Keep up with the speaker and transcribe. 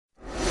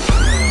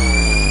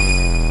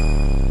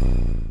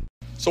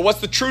So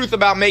what's the truth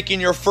about making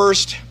your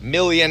first $1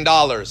 million?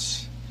 I'm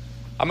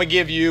going to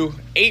give you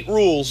 8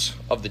 rules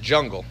of the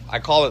jungle. I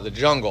call it the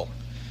jungle.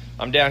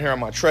 I'm down here on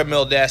my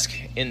treadmill desk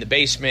in the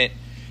basement,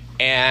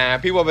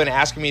 and people have been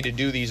asking me to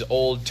do these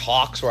old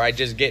talks where I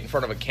just get in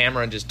front of a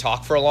camera and just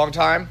talk for a long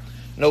time.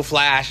 No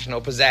flash, no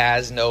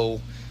pizzazz,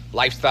 no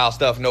lifestyle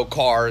stuff, no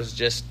cars,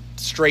 just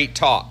straight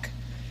talk.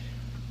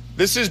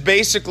 This is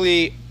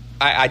basically,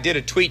 I did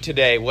a tweet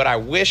today, what I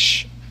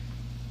wish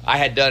I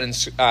had done,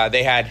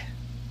 they had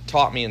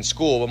taught me in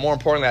school, but more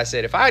importantly, I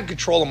said, if I had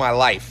control of my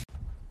life.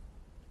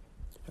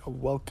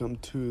 Welcome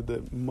to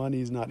the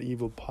Money's Not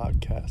Evil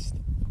podcast.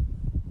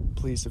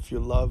 Please, if you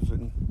love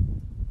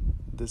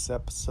this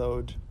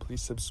episode,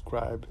 please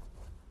subscribe.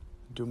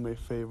 Do me a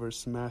favor,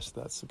 smash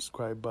that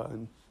subscribe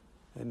button,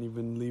 and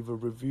even leave a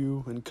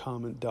review and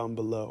comment down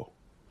below.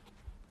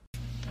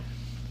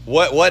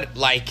 What would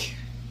I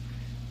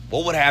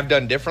have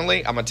done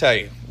differently? I'm going to tell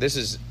you. This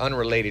is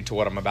unrelated to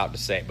what I'm about to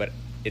say, but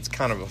it's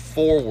kind of a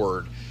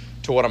foreword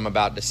to what I'm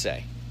about to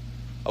say.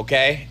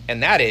 Okay?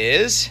 And that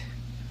is,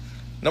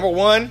 number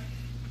 1,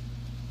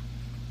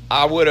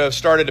 I would have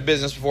started a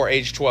business before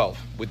age 12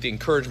 with the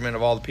encouragement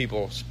of all the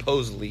people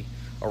supposedly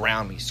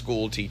around me,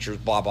 school teachers,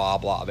 blah, blah,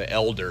 blah, the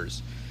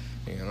elders,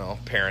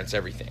 parents,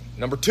 everything.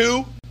 Number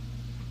 2,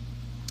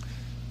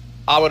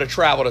 I would have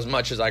traveled as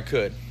much as I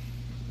could,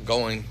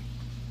 going,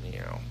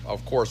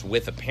 of course,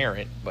 with a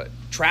parent, but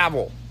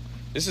travel.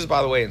 This is,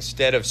 by the way,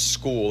 instead of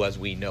school as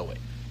we know it.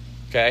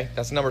 Okay?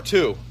 That's number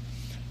 2.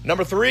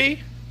 Number 3,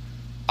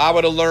 I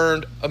would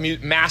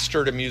have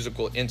mastered a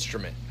musical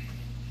instrument.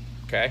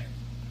 Okay?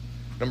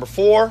 Number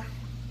 4,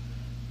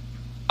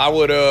 I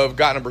would have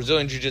gotten a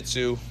Brazilian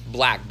Jiu-Jitsu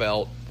black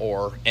belt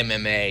or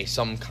MMA,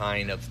 some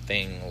kind of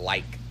thing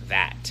like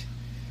that.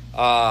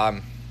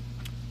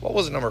 What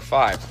was it, number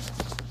 5?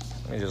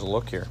 Let me just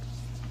look here.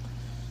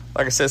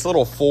 Like I said, it's a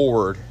little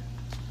forward.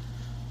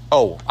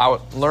 Oh,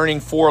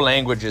 learning 4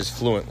 languages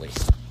fluently.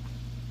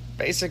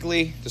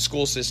 Basically, the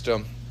school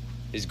system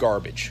is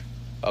garbage.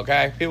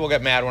 Okay? People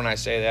get mad when I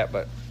say that,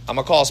 but I'm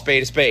going to call a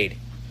spade.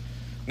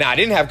 Now, I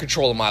didn't have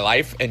control of my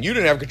life, and you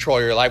didn't have control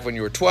of your life when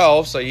you were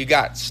 12, so you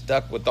got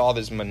stuck with all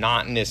this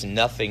monotonous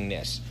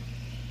nothingness.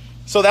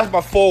 So that's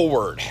my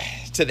foreword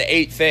to the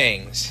 8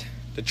 things,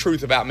 the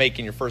truth about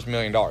making your first $1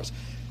 million.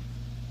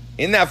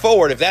 In that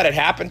foreword, if that had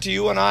happened to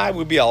you and I,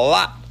 we'd be a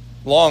lot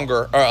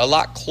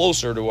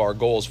closer to our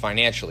goals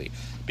financially.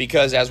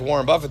 Because as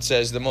Warren Buffett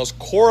says, the most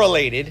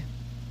correlated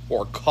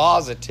or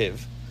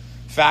causative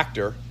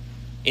factor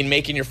in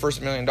making your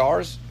first $1 million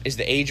is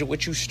the age at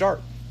which you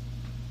start.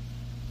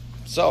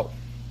 So,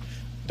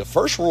 the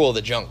first rule of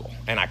the jungle,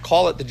 and I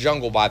call it the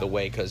jungle, by the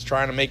way, because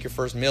trying to make your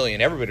first $1 million,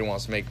 everybody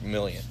wants to make $1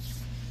 million.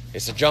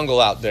 It's a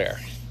jungle out there.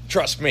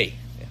 Trust me.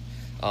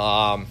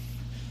 I've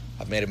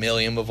made $1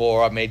 million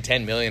before. I've made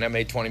 10 million. I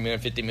made 20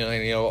 million, 50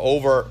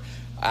 million.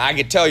 I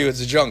can tell you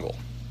it's a jungle.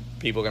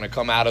 People are going to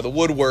come out of the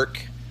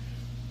woodwork.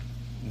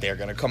 They're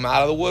going to come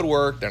out of the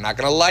woodwork. They're not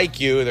going to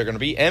like you. They're going to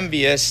be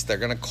envious. They're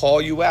going to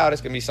call you out.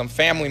 It's going to be some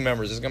family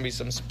members. It's going to be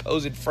some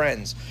supposed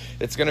friends.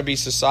 It's going to be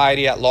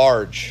society at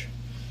large.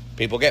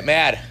 People get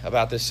mad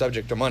about this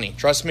subject of money.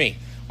 Trust me.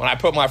 When I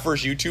put my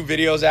first YouTube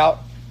videos out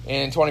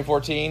in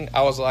 2014,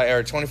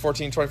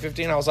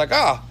 2015, I was like,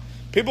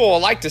 people will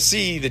like to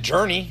see the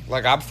journey.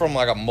 Like, I'm from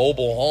a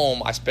mobile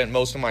home. I spent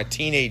most of my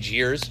teenage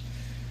years.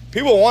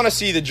 People want to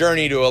see the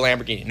journey to a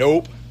Lamborghini.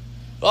 Nope.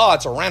 Oh,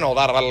 it's a rental.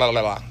 Blah, blah, blah,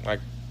 blah, blah. Like,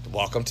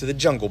 welcome to the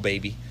jungle,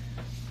 baby.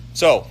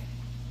 So,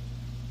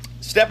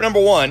 step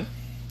number 1,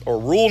 or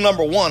rule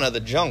number 1 of the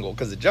jungle,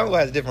 because the jungle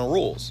has different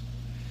rules.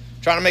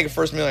 Trying to make a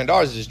first $1 million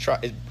is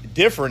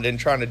different than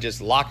trying to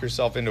just lock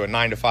yourself into a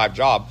 9-to-5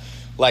 job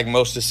like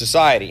most of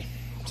society.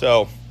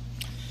 So,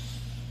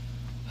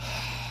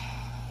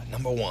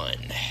 number 1,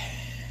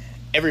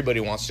 everybody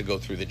wants to go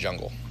through the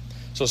jungle.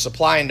 So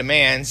supply and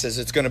demand says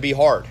it's going to be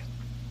hard.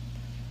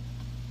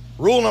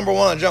 Rule number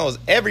 1 of the jungle is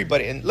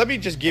everybody, and let me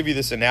just give you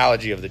this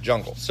analogy of the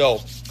jungle. So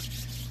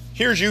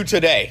here's you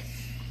today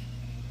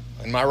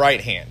in my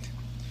right hand.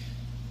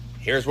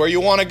 Here's where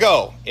you want to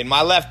go in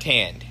my left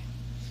hand.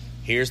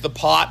 Here's the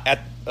pot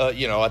at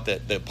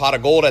the pot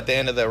of gold at the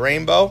end of the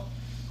rainbow.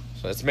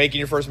 So that's making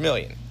your first $1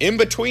 million. In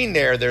between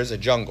there's a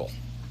jungle.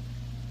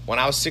 When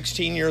I was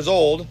 16 years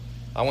old,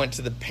 I went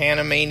to the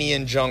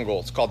Panamanian jungle.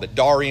 It's called the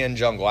Darien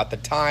jungle. At the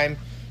time,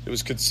 it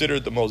was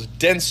considered the most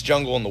dense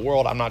jungle in the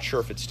world. I'm not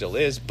sure if it still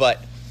is, but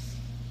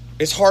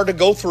it's hard to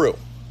go through.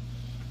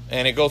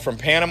 And it goes from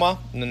Panama,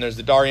 and then there's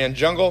the Darien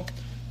jungle,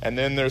 and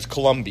then there's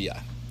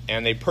Colombia.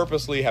 And they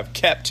purposely have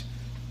kept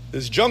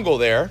this jungle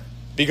there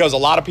because a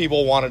lot of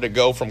people wanted to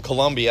go from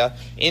Colombia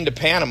into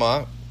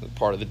Panama,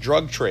 part of the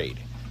drug trade.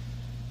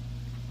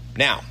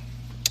 Now,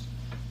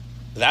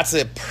 that's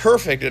a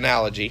perfect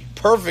analogy,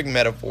 perfect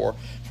metaphor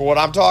for what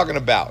I'm talking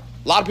about.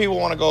 A lot of people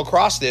want to go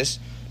across this,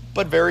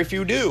 but very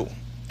few do.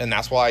 And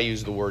that's why I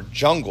use the word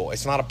jungle.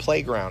 It's not a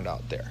playground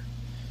out there.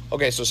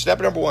 Okay, so step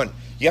number 1,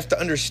 you have to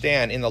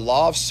understand in the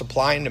law of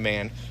supply and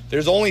demand,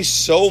 there's only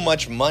so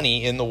much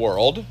money in the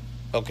world,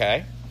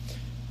 okay?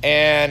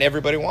 And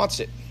everybody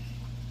wants it.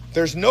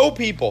 There's no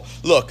people.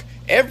 Look,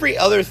 every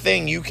other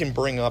thing you can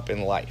bring up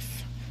in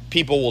life,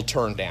 people will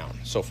turn down.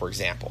 So, for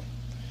example,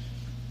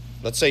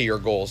 let's say your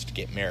goal is to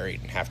get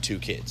married and have 2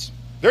 kids.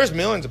 There's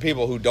millions of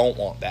people who don't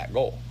want that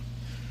goal.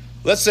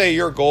 Let's say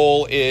your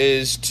goal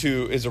is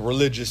a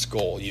religious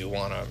goal. You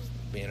want to,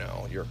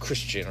 you're a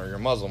Christian or you're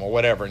Muslim or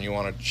whatever, and you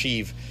want to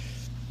achieve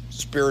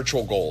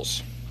spiritual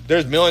goals.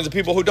 There's millions of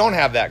people who don't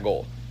have that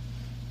goal.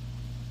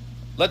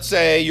 Let's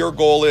say your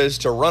goal is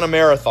to run a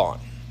marathon.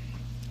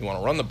 You want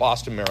to run the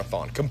Boston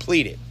Marathon,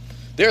 complete it.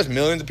 There's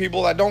millions of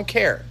people that don't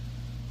care.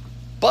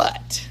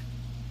 But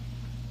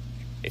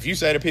if you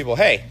say to people,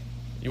 hey,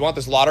 you want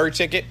this lottery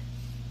ticket?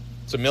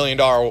 It's $1 million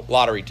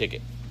lottery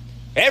ticket.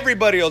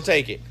 Everybody will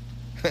take it.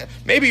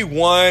 Maybe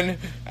 1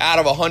 out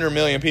of 100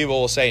 million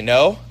people will say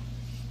no,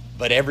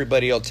 but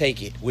everybody will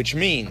take it, which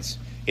means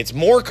it's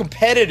more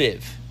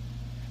competitive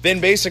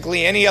than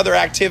basically any other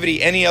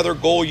activity, any other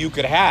goal you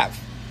could have.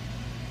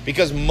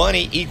 Because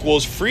money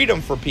equals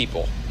freedom for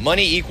people.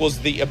 Money equals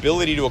the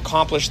ability to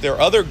accomplish their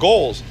other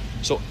goals.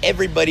 So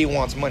everybody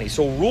wants money.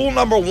 So rule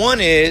number 1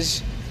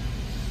 is,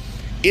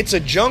 it's a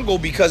jungle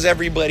because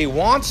everybody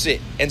wants it.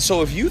 And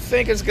so if you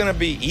think it's going to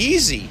be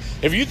easy,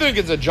 if you think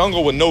it's a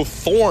jungle with no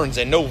thorns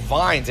and no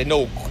vines and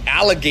no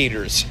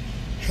alligators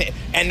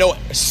and no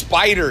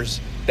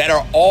spiders that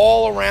are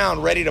all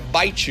around ready to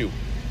bite you.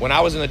 When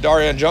I was in the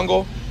Darien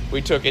jungle,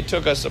 it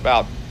took us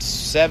about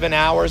 7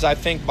 hours, I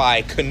think,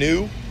 by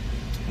canoe.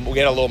 We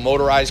had a little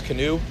motorized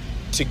canoe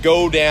to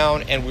go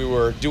down, and we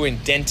were doing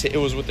it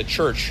was with the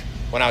church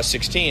when I was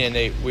 16,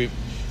 and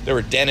there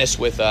were dentists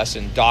with us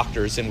and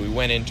doctors, and we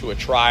went into a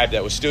tribe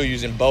that was still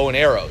using bow and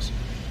arrows.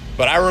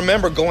 But I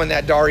remember going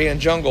that Darien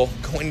jungle,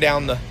 going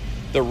down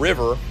the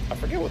river. I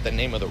forget what the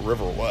name of the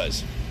river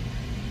was.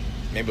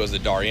 Maybe it was the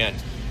Darien.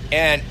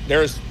 And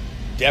there's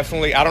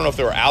definitely, I don't know if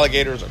there were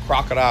alligators or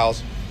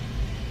crocodiles,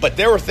 but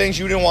there were things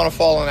you didn't want to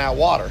fall in that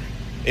water.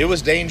 It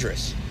was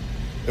dangerous.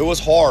 It was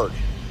hard.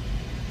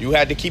 You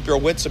had to keep your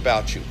wits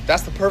about you.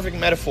 That's the perfect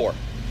metaphor.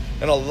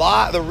 And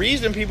the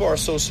reason people are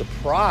so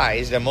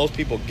surprised that most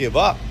people give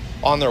up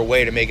on their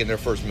way to making their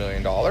first $1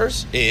 million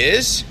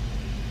is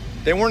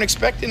they weren't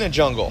expecting a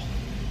jungle.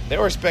 They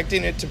were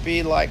expecting it to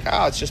be like,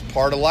 it's just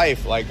part of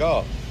life. Like,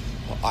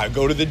 I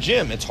go to the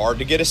gym. It's hard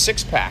to get a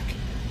 6-pack.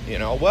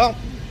 Well,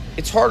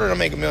 it's harder to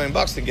make $1 million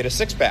than get a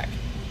 6-pack.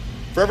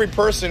 For every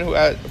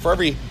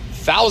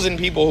 1,000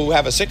 people who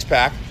have a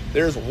 6-pack,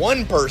 there's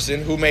 1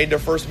 person who made their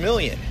first $1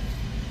 million.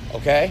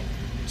 Okay?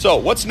 So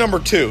what's number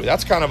 2?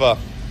 That's kind of a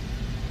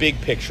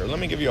big picture. Let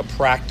me give you a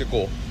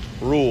practical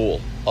rule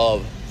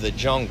of the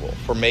jungle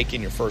for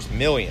making your first $1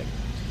 million.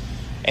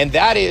 And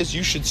that is,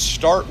 you should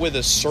start with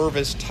a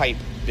service-type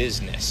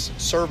business.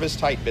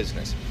 Service-type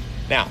business.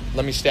 Now,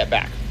 let me step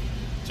back.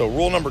 So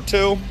rule number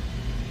 2,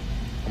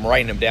 I'm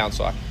writing them down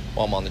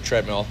while I'm on the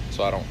treadmill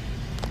so I don't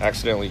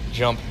accidentally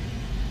jump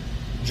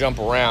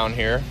around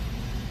here.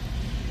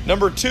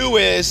 Number 2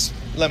 is,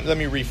 let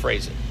me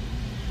rephrase it.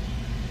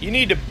 You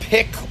need to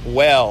pick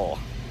well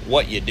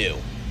what you do.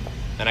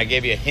 And I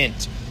gave you a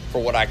hint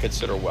for what I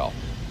consider well.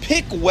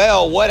 Pick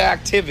well what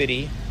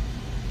activity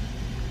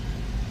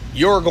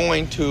you're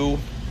going to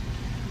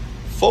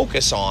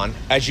focus on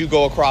as you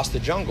go across the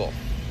jungle.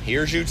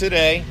 Here's you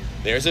today.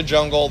 There's a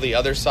jungle. The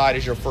other side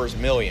is your first $1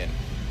 million.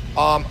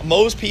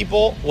 Most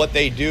people, what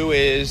they do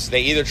is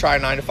they either try a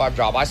 9-to-5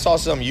 job. I saw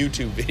some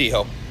YouTube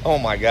video. Oh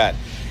my God.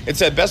 It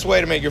said best way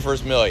to make your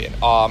first $1 million.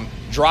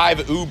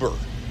 Drive Uber.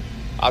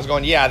 I was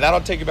going, yeah,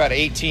 that'll take about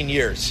 18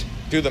 years.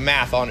 Do the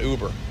math on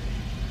Uber.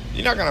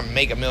 You're not going to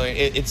make $1 million.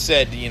 It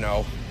said,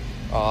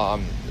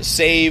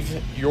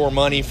 save your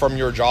money from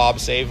your job,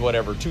 save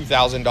whatever,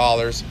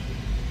 $2,000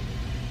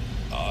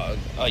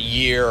 a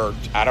year.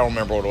 I don't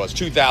remember what it was,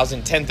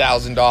 $2,000,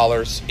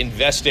 $10,000.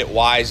 Invest it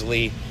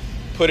wisely.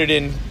 Put it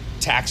in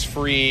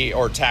tax-free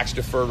or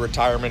tax-deferred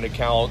retirement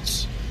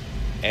accounts.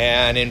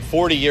 And in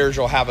 40 years,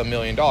 you'll have $1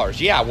 million.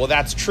 Yeah, well,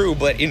 that's true.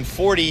 But in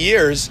 40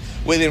 years,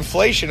 with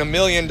inflation, $1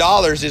 million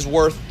is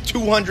worth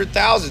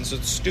 $200,000. So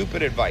it's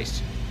stupid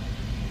advice.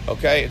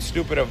 Okay? It's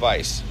stupid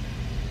advice.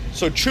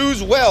 So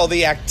choose well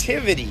the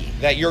activity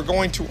that you're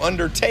going to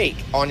undertake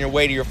on your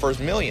way to your first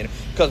 $1 million,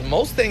 because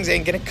most things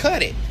ain't going to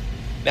cut it.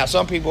 Now,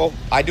 some people,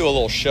 I do a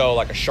little show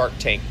like a Shark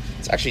Tank.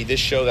 It's actually this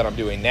show that I'm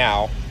doing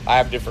now. I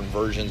have different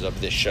versions of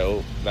this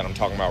show that I'm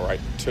talking about right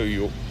to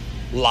you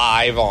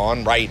live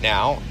on right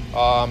now.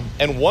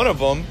 And one of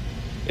them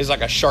is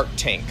like a Shark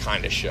Tank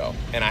kind of show.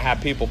 And I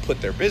have people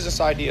put their business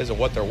ideas and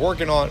what they're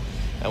working on,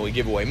 and we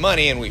give away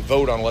money and we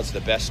vote on what's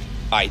the best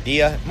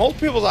idea. Most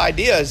people's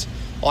ideas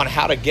on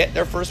how to get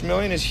their first $1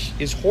 million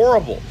is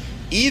horrible.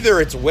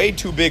 Either it's way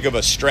too big of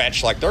a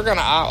stretch, like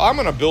I'm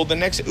gonna build the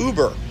next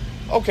Uber.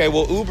 Okay,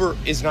 well, Uber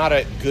is not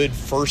a good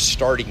first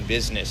starting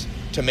business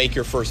to make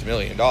your first $1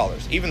 million.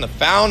 Even the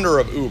founder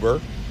of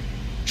Uber,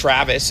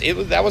 Travis,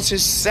 that was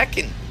his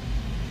second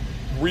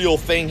real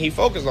thing he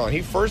focused on.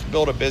 He first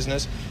built a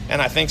business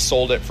and I think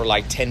sold it for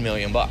like $10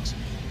 million.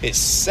 His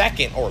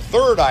second or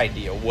third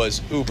idea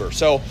was Uber.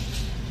 So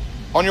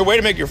on your way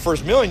to make your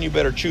first $1 million, you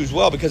better choose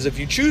well, because if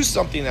you choose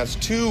something that's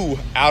too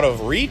out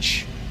of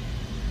reach,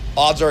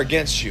 odds are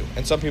against you.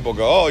 And some people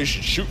go, oh, you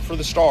should shoot for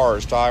the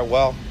stars, Ty.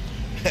 Well,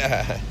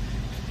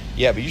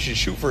 yeah, but you should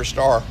shoot for a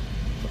star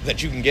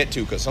that you can get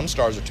to, because some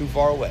stars are too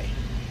far away.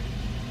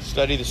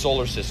 Study the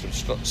solar system.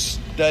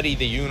 Study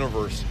the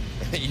universe.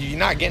 You're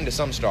not getting to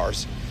some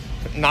stars.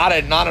 Not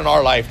in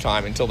our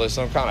lifetime, until there's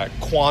some kind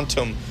of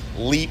quantum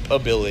leap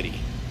ability.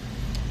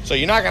 So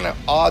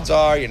odds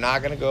are you're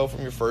not going to go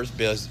from your first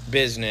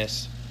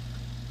business,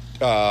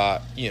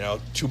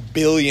 to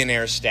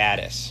billionaire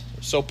status.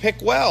 So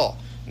pick well.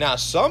 Now,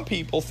 some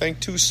people think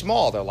too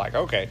small. They're like,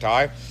 okay,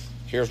 Ty,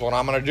 here's what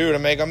I'm going to do to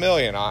make $1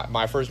 million,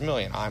 my first $1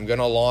 million. I'm going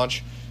to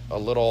launch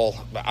what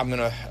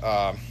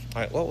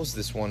was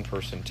this one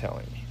person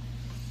telling me?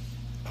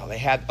 Oh, they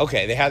had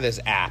this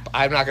app.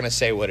 I'm not going to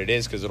say what it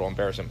is because it'll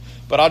embarrass them,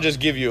 but I'll just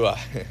give you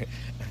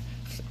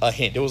a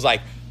hint. It was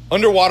like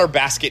underwater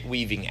basket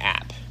weaving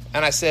app.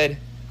 And I said,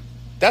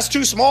 that's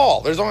too small.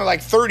 There's only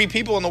like 30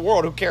 people in the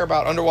world who care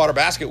about underwater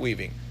basket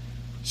weaving.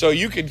 So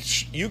you can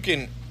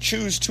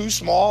choose too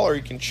small, or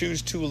you can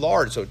choose too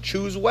large. So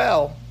choose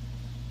well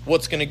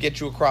what's going to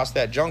get you across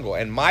that jungle.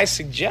 And my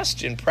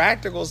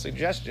practical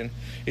suggestion,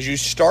 is you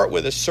start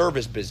with a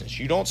service business.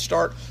 You don't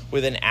start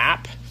with an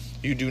app.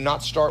 You do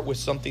not start with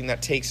something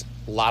that takes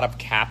a lot of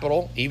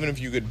capital. Even if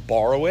you could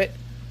borrow it,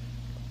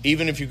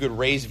 even if you could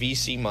raise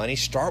VC money,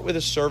 start with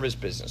a service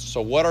business.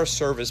 So what are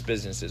service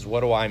businesses?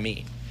 What do I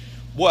mean?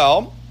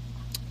 Well,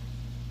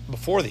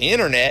 before the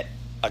internet,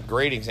 a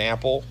great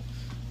example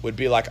would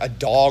be like a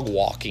dog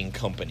walking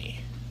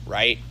company,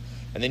 right?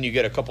 And then you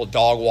get a couple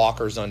dog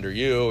walkers under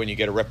you, and you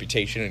get a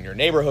reputation in your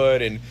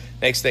neighborhood, and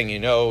next thing you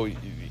know,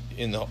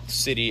 in the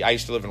city, I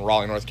used to live in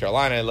Raleigh, North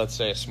Carolina, let's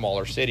say a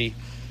smaller city,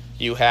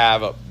 you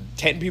have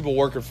 10 people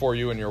working for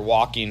you, and you're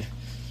walking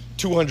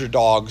 200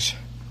 dogs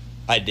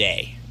a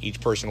day.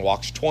 Each person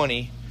walks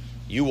 20,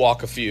 you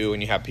walk a few,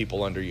 and you have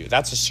people under you.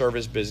 That's a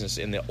service business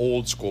in the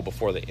old school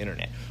before the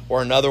internet.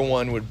 Or another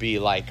one would be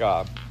like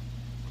a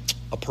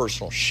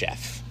personal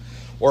chef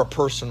or a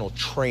personal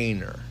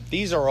trainer.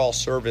 These are all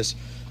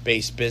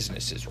service-based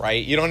businesses,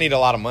 right? You don't need a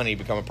lot of money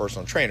to become a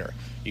personal trainer.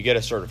 You get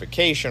a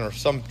certification, or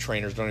some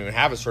trainers don't even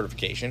have a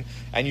certification,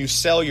 and you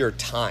sell your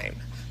time.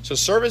 So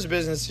service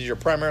businesses, you're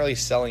primarily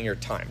selling your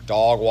time.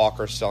 Dog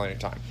walkers, selling your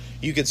time.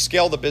 You could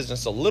scale the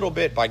business a little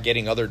bit by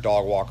getting other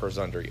dog walkers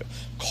under you.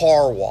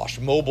 Car wash,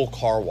 mobile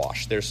car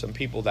wash. There's some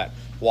people that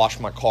wash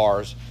my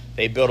cars.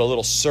 They build a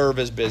little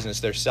service business.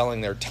 They're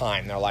selling their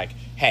time. They're like,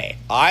 hey,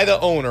 I, the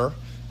owner,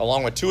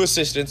 along with 2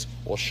 assistants,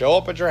 will show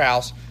up at your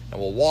house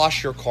and will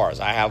wash your cars.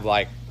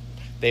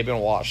 They've been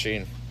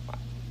washing,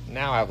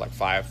 now I have like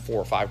 4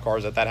 or 5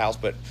 cars at that house,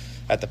 but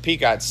at the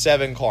peak I had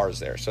 7 cars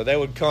there. So they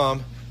would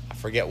come, I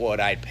forget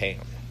what I'd pay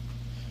them,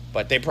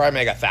 but they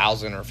probably make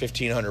 $1,000 or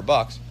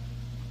 $1,500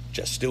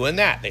 just doing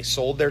that. They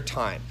sold their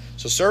time.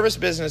 So service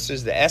business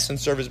is the S in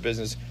service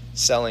business,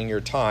 selling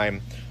your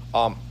time.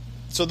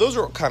 So those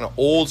are kind of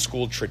old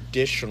school,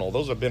 traditional.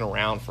 Those have been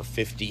around for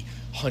 50,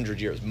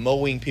 100 years,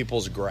 mowing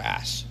people's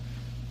grass.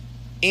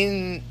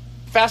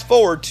 Fast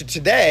forward to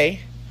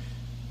today,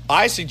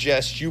 I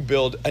suggest you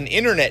build an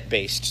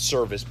internet-based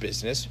service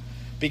business,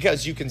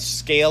 because you can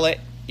scale it,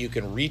 you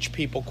can reach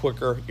people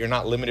quicker, you're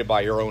not limited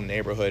by your own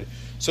neighborhood.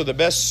 So the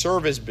best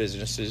service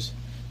businesses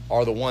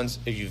are the ones,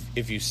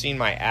 if you've seen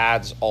my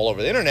ads all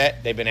over the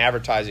internet, they've been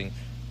advertising,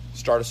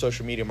 start a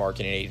social media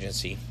marketing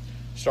agency,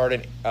 start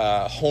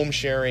a home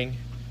sharing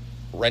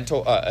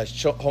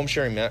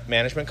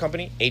management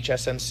company,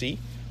 HSMC,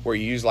 where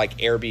you use like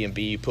Airbnb,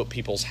 you put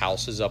people's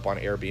houses up on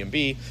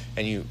Airbnb,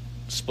 and you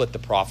split the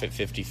profit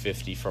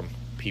 50-50 from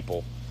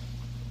people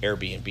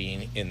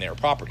Airbnb in their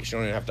properties. You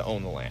don't even have to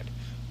own the land,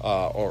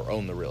 or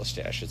own the real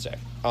estate, I should say.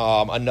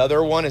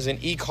 Another one is an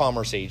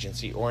e-commerce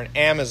agency or an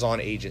Amazon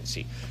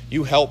agency.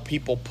 You help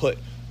people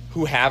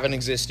who have an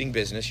existing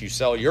business, you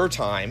sell your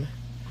time,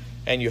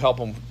 and you help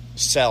them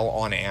sell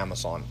on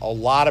Amazon. A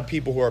lot of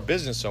people who are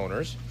business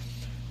owners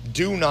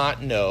do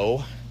not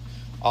know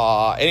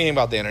anything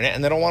about the internet,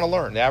 and they don't want to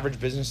learn. The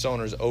average business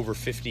owner is over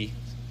 50,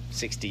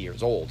 60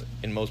 years old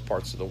in most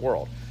parts of the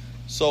world.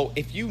 So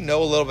if you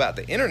know a little about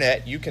the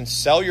internet, you can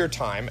sell your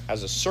time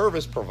as a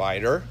service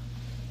provider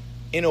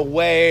in a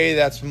way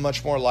that's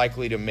much more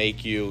likely to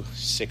make you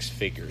 6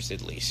 figures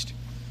at least.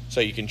 So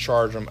you can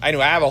charge them. I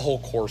have a whole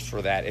course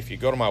for that. If you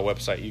go to my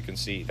website, you can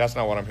see. That's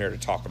not what I'm here to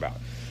talk about.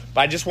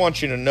 But I just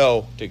want you to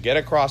know, to get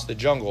across the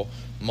jungle,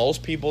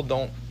 most people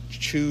don't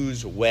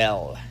choose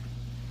well.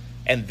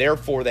 And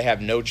therefore, they have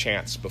no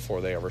chance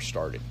before they ever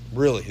started.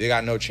 Really, they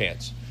got no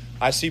chance.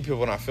 I see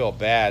people and I feel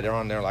bad. They're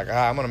on there like,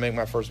 I'm going to make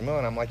my first $1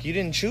 million. I'm like, you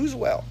didn't choose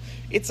well.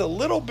 It's a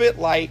little bit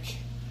like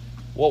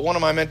what one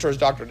of my mentors,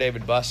 Dr.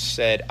 David Buss,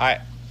 said.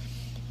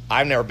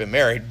 I've never been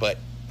married, but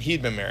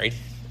he'd been married.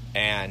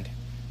 And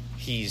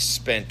he's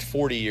spent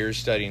 40 years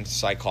studying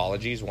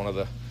psychology. He's one of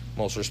the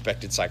most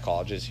respected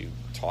psychologists who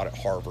taught at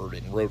Harvard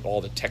and wrote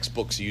all the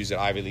textbooks used at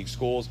Ivy League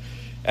schools.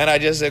 And I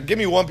just said, give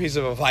me one piece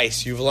of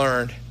advice you've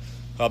learned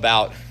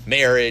about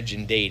marriage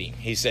and dating.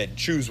 He said,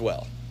 choose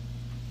well.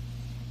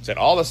 He said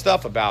all the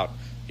stuff about,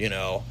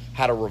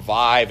 how to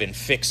revive and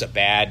fix a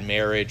bad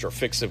marriage or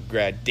fix a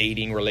bad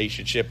dating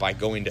relationship by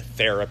going to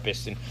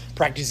therapists and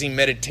practicing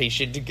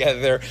meditation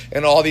together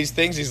and all these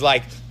things. He's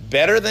like,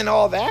 better than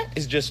all that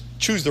is just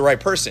choose the right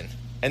person.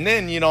 And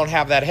then you don't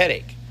have that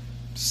headache.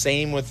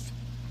 Same with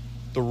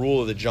the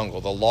rule of the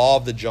jungle, the law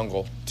of the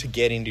jungle to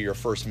getting to your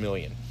first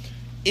million.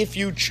 If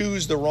you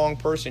choose the wrong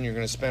person, you're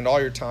going to spend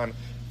all your time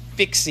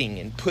fixing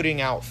and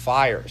putting out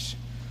fires.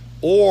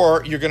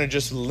 Or you're going to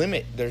just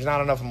limit. There's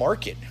not enough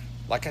market.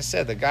 Like I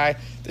said,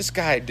 this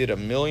guy did $1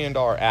 million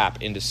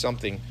app into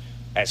something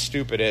as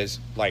stupid as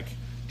like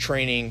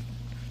training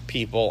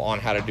people on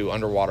how to do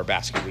underwater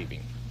basket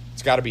weaving.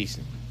 It's got to be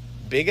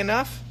big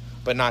enough,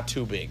 but not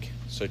too big.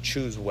 So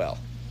choose well.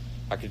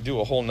 I could do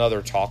a whole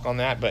nother talk on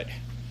that, but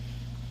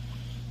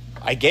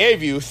I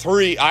gave you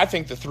I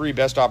think the three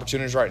best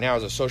opportunities right now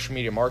is a social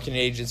media marketing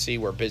agency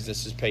where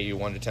businesses pay you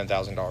 $1,000 to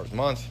 $10,000 a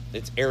month.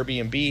 It's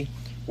Airbnb,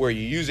 where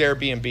you use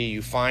Airbnb,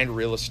 you find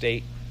real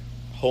estate,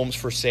 homes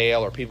for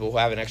sale, or people who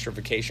have an extra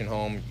vacation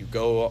home. You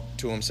go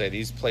to them, say,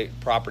 these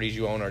properties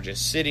you own are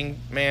just sitting,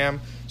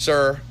 ma'am,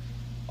 sir.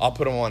 I'll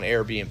put them on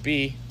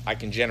Airbnb. I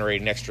can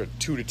generate an extra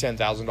 $2,000 to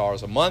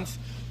 $10,000 a month.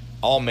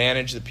 I'll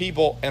manage the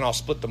people, and I'll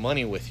split the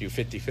money with you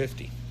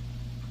 50-50.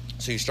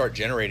 So you start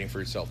generating for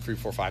yourself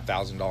 $3,000, $4,000,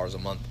 $5,000 a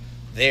month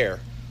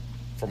there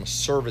from a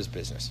service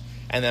business.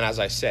 And then, as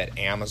I said,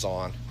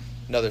 Amazon,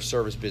 another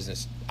service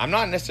business. I'm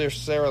not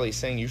necessarily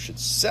saying you should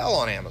sell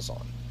on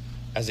Amazon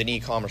as an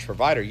e-commerce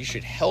provider. You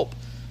should help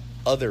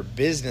other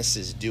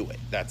businesses do it.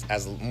 That's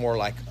as more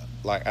like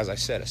as I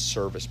said, a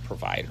service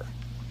provider.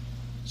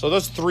 So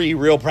those three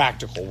real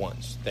practical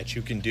ones that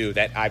you can do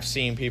that I've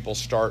seen people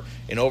start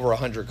in over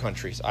 100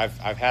 countries. I've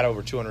had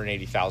over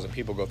 280,000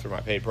 people go through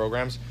my paid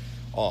programs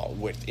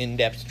with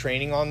in-depth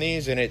training on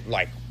these, and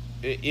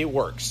it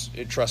works.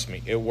 Trust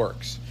me, it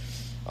works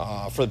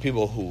for the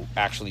people who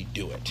actually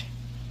do it.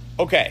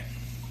 Okay,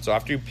 so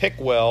after you pick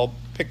well,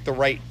 pick the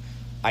right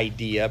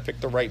idea, pick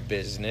the right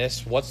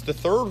business. What's the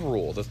third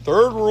rule? The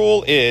third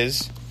rule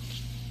is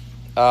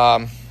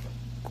you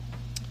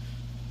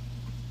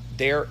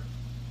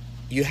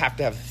have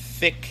to have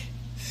thick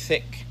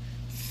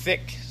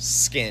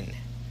skin.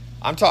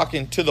 I'm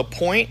talking to the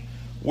point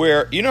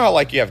where, you know how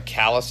like you have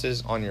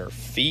calluses on your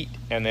feet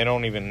and they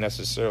don't even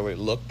necessarily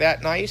look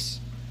that nice?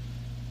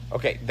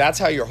 Okay, that's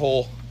how your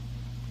whole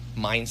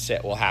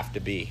mindset will have to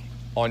be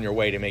on your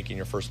way to making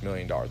your first $1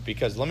 million.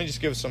 Because let me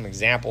just give some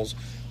examples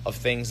of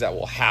things that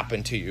will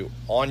happen to you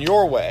on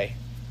your way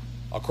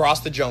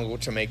across the jungle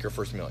to make your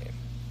first $1 million.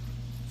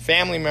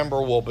 Family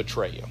member will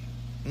betray you.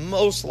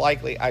 Most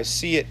likely, I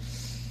see it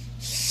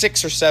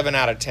 6 or 7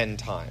 out of 10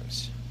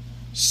 times.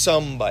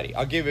 Somebody.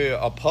 I'll give you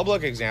a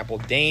public example.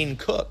 Dane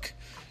Cook.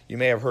 You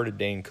may have heard of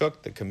Dane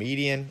Cook, the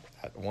comedian.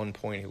 At one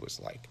point, he was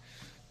like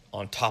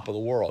on top of the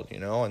world,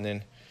 and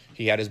then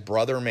he had his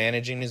brother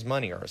managing his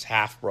money, or his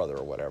half-brother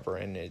or whatever,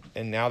 and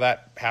now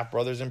that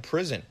half-brother's in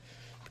prison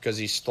because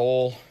he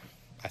stole,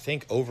 I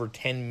think, over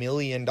 $10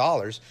 million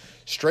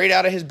straight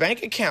out of his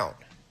bank account.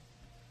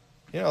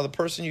 The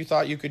person you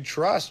thought you could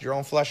trust, your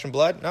own flesh and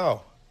blood,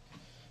 no.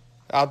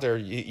 Out there,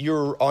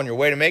 you're on your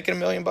way to making $1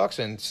 million,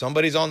 and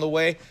somebody's on the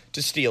way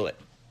to steal it.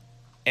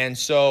 And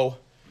so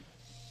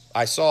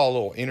I saw a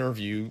little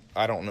interview.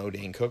 I don't know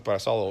Dane Cook, but I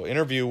saw a little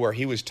interview where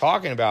he was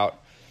talking about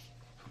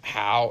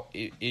how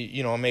it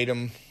made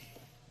him,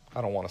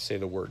 I don't want to say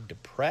the word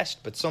depressed,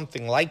 but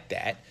something like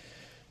that,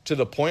 to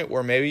the point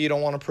where maybe you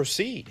don't want to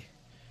proceed.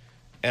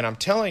 And I'm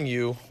telling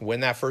you, when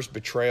that first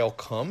betrayal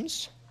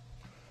comes,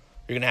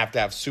 you're going to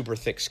have super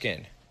thick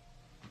skin,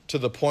 to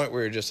the point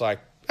where you're just like,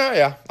 oh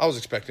yeah, I was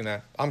expecting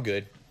that. I'm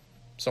good.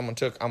 I'm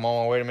on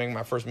my way to making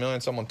my first $1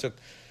 million. Someone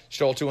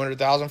stole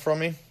 $200,000 from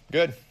me.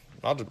 Good.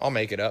 I'll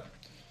make it up.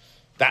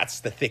 That's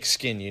the thick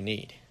skin you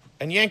need.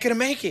 And you ain't going to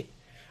make it.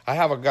 I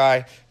have a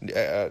guy,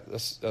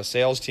 a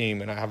sales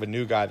team, and I have a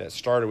new guy that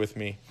started with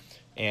me.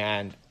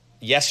 And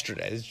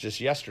it's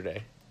just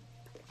yesterday,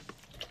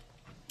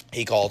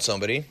 he called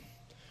somebody.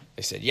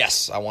 They said,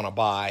 yes, I want to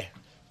buy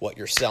what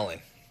you're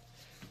selling.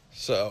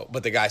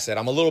 But the guy said,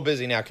 I'm a little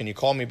busy now. Can you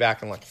call me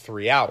back in like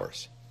 3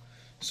 hours?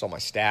 So my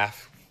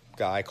staff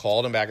guy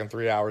called him back in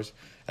 3 hours,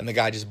 and the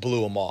guy just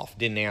blew him off.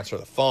 Didn't answer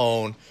the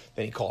phone.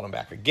 Then he called him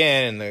back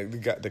again, and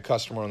the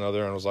customer on the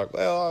other end was like,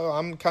 well,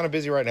 I'm kind of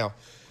busy right now.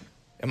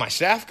 And my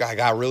staff guy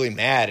got really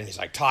mad, and he's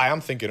like, Ty,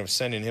 I'm thinking of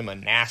sending him a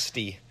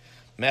nasty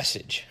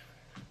message.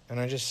 And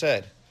I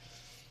said,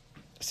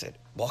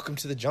 welcome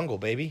to the jungle,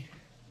 baby.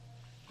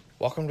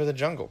 Welcome to the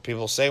jungle.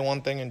 People say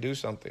one thing and do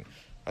something.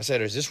 I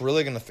said, is this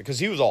really going to... Because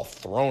he was all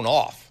thrown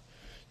off.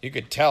 You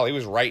could tell he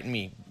was writing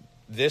me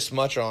this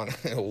much on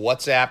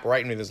WhatsApp,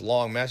 writing me this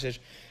long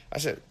message. I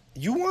said,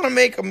 you want to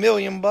make $1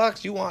 million?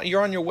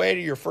 You're on your way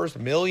to your first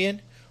 $1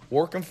 million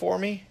working for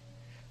me?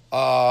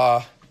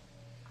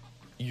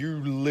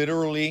 You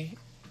literally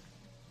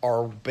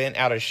are bent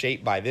out of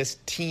shape by this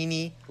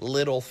teeny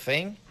little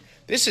thing.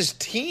 This is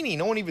teeny.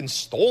 No one even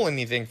stole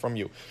anything from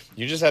you.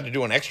 You just had to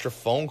do an extra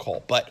phone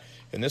call. But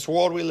in this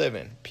world we live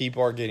in,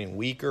 people are getting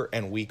weaker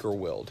and weaker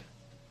willed.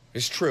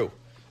 It's true.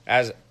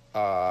 As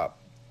one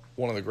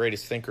one of the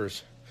greatest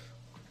thinkers,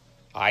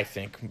 I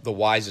think, the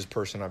wisest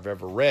person I've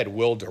ever read,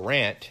 Will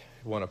Durant,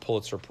 who won a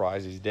Pulitzer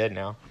Prize. He's dead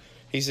now.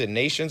 He said,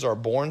 nations are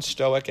born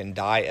stoic and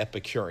die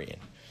Epicurean.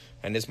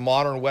 And this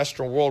modern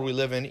Western world we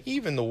live in,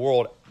 even the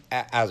world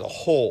as a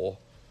whole,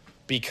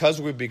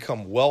 because we've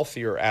become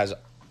wealthier as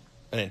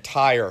an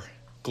entire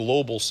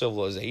global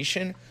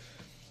civilization,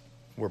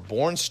 we're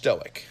born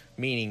stoic,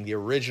 meaning the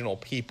original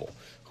people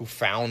who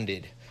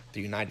founded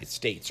the United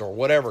States or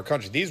whatever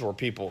country. These were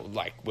people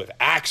like with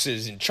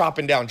axes and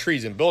chopping down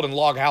trees and building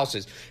log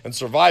houses and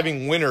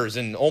surviving winters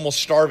and almost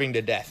starving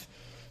to death.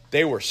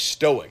 They were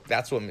stoic.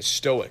 That's what was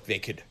stoic.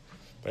 They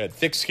had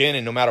thick skin,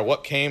 and no matter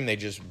what came, they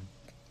just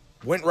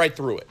went right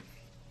through it.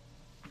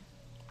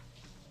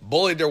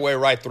 Bullied their way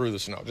right through the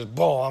snow. Just,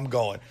 I'm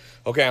going.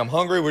 Okay, I'm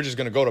hungry. We're just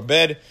going to go to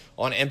bed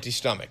on an empty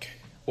stomach.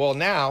 Well,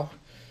 now,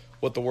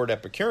 what the word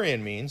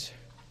Epicurean means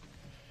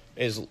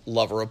is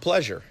lover of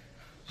pleasure.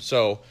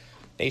 So,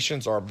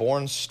 nations are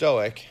born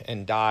stoic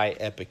and die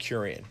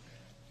Epicurean.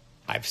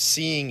 I'm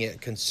seeing a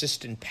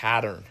consistent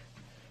pattern.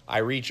 I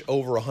reach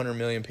over 100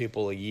 million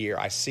people a year.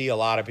 I see a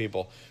lot of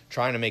people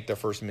trying to make their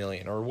first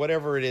million or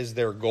whatever it is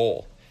their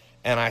goal.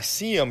 And I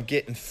see them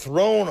getting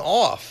thrown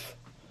off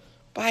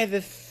by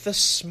the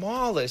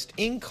smallest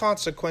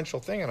inconsequential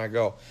thing. And I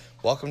go,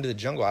 welcome to the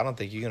jungle. I don't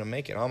think you're going to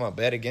make it. I'm going to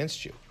bet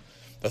against you.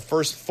 The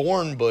first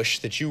thorn bush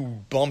that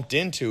you bumped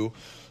into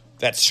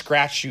that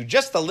scratched you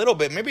just a little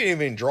bit, maybe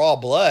didn't even draw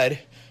blood,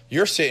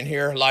 you're sitting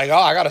here like, oh,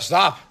 I got to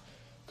stop.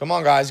 Come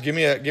on, guys, give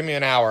me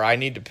an hour. I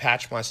need to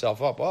patch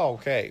myself up. Oh,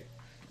 okay.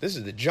 This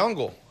is the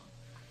jungle.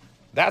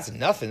 That's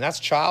nothing. That's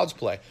child's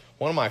play.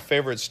 One of my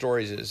favorite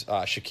stories is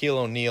Shaquille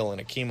O'Neal and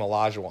Hakeem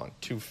Olajuwon,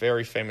 two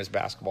very famous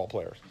basketball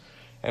players.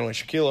 And when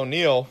Shaquille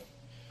O'Neal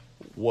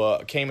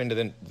came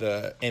into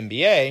the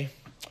NBA,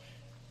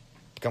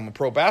 become a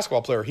pro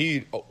basketball player,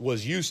 he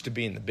was used to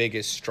being the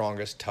biggest,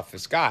 strongest,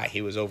 toughest guy.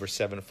 He was over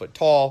 7 foot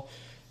tall.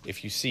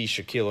 If you see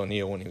Shaquille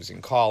O'Neal when he was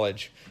in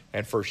college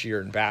and first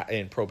year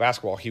in pro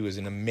basketball, he was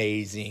an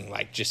amazing,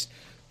 like just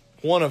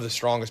one of the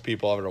strongest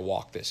people ever to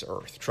walk this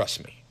earth.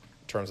 Trust me,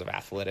 in terms of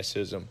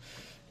athleticism.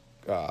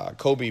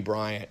 Kobe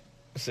Bryant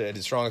said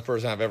the strongest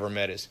person I've ever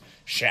met is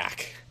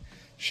Shaq.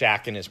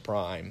 Shaq in his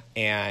prime.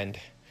 And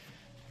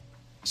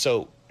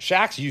so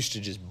Shaq's used to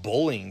just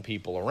bullying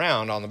people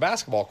around on the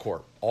basketball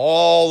court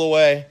all the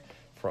way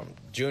from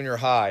junior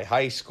high,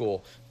 high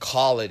school,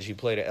 college. He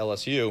played at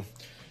LSU.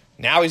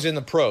 Now he's in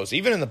the pros.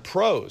 Even in the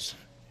pros,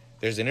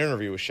 there's an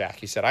interview with Shaq.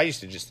 He said, I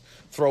used to just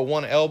throw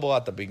one elbow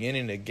at the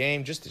beginning of the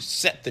game just to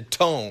set the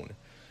tone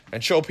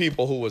and show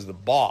people who was the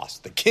boss,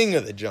 the king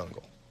of the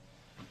jungle.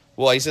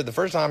 Well, he said the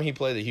first time he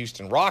played the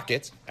Houston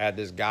Rockets, had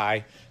this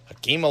guy,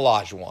 Hakeem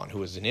Olajuwon, who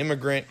was an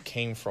immigrant,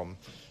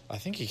 I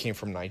think he came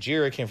from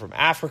Nigeria, came from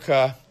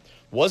Africa,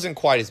 wasn't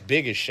quite as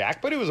big as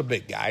Shaq, but he was a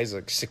big guy. He's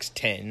like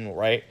 6'10",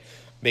 right?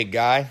 Big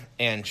guy.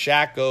 And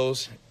Shaq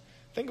goes,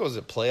 I think it was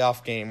a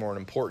playoff game or an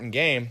important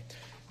game.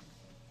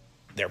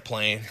 They're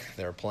playing.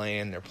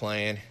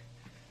 And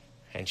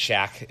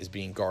Shaq is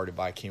being guarded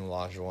by Hakeem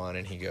Olajuwon,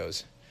 and he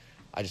goes,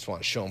 I just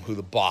want to show him who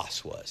the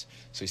boss was.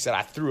 So he said,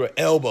 I threw an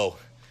elbow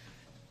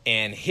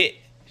and hit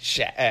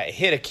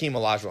Hakeem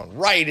Olajuwon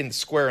right in the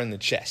square in the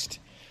chest.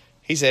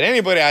 He said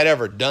anybody I'd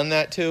ever done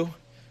that to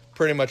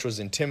pretty much was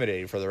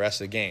intimidated for the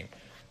rest of the game.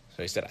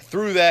 So he said, I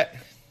threw that,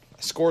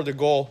 I scored the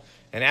goal,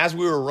 and as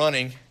we were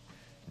running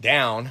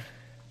down,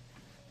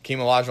 Hakeem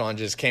Olajuwon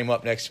just came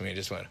up next to me and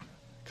just went,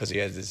 because he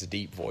has this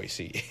deep voice,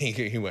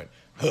 he went,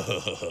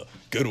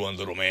 good one,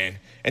 little man,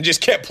 and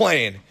just kept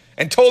playing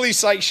and totally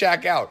psyched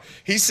Shaq out.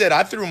 He said,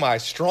 I threw my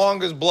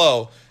strongest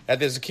blow at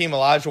this Hakeem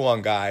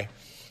Olajuwon guy,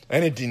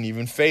 and it didn't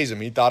even faze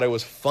him. He thought it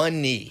was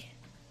funny.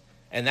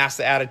 And that's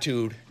the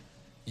attitude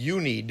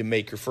you need to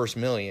make your first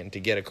million to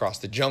get across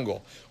the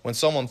jungle. When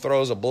someone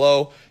throws a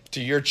blow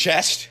to your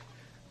chest,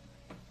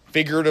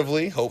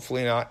 figuratively,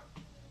 hopefully not,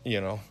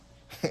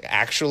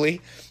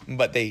 actually,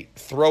 but they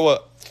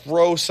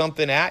throw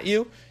something at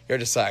you, you're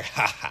just like,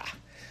 ha ha.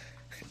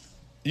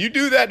 You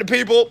do that to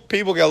people get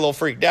a little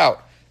freaked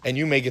out, and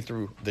you make it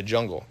through the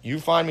jungle.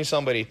 You find me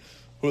somebody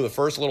who the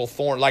first little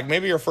thorn, like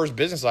maybe your first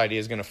business idea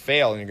is going to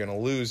fail and you're going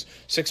to lose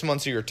 6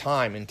 months of your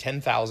time and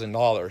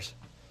 $10,000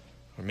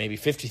 or maybe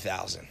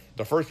 $50,000.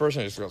 The first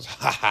person just goes,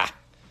 ha ha,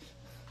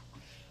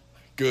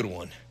 good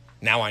one.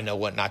 Now I know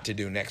what not to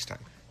do next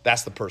time.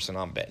 That's the person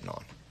I'm betting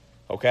on.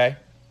 Okay?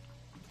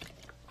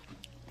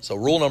 So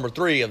rule number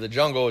 3 of the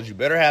jungle is you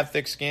better have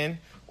thick skin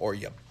or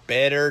you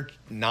better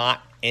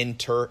not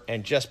enter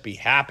and just be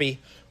happy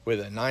with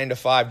a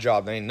 9-to-5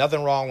 job. There ain't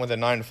nothing wrong with a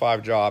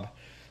 9-to-5 job.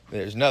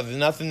 There's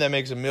nothing that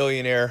makes a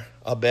millionaire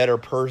a better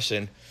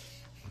person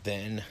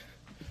than,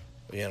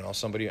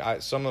 somebody.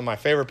 Some of my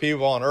favorite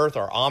people on earth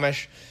are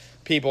Amish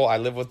people. I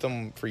lived with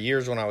them for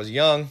years when I was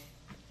young.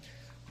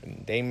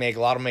 And a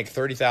lot of them make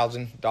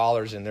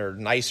 $30,000, and they're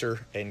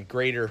nicer and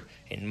greater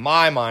in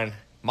my mind,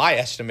 my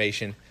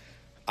estimation.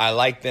 I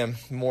like them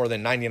more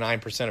than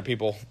 99% of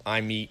people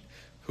I meet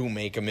who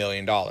make $1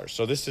 million.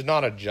 So this is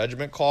not a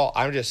judgment call.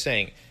 I'm just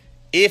saying,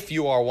 if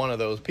you are one of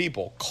those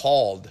people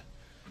called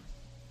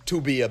to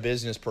be a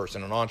business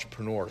person, an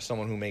entrepreneur,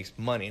 someone who makes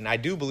money. And I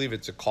do believe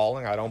it's a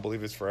calling. I don't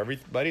believe it's for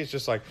everybody. It's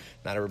just like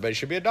not everybody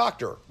should be a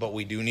doctor, but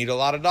we do need a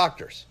lot of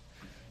doctors.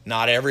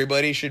 Not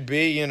everybody should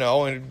be,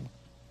 a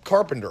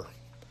carpenter,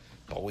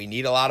 but we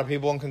need a lot of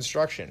people in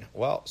construction.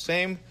 Well,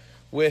 same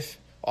with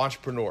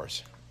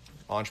entrepreneurs.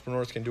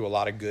 Entrepreneurs can do a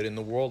lot of good in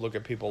the world. Look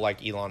at people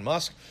like Elon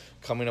Musk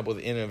coming up with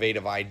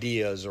innovative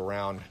ideas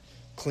around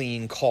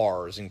clean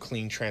cars and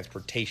clean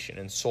transportation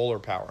and solar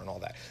power and all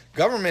that.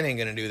 Government ain't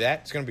going to do that.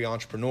 It's going to be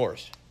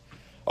entrepreneurs.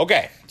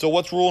 Okay, so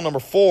what's rule number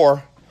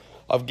 4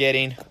 of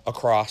getting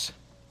across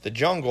the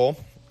jungle?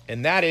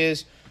 And that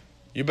is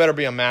you better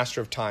be a master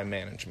of time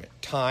management.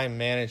 Time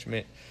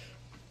management.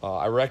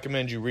 I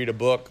recommend you read a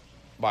book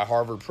by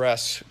Harvard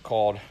Press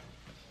called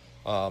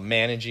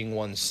Managing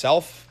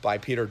Oneself by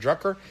Peter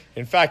Drucker.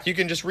 In fact, you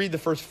can just read the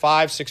first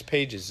 5-6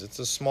 pages. It's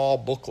a small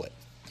booklet.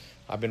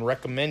 I've been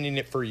recommending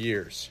it for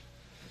years.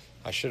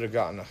 I should have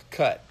gotten a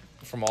cut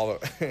from all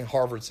the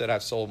Harvard said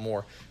I've sold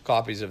more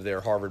copies of their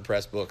Harvard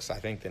Press books, I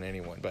think, than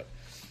anyone. But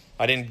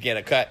I didn't get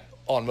a cut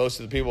on most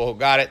of the people who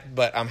got it,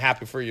 but I'm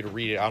happy for you to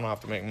read it. I don't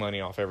have to make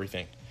money off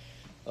everything.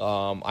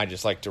 I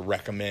just like to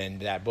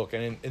recommend that book.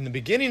 And in the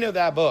beginning of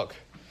that book,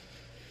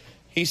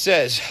 he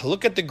says,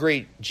 look at the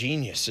great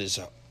geniuses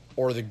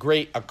or the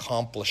great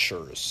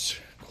accomplishers,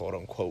 quote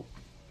unquote,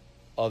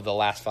 of the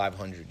last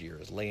 500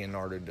 years.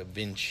 Leonardo da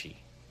Vinci,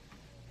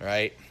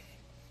 right?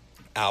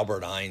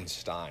 Albert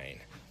Einstein,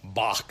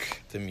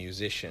 Bach, the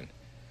musician.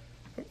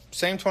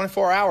 Same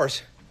 24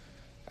 hours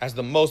as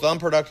the most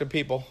unproductive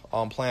people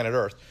on planet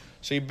Earth.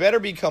 So you better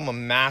become a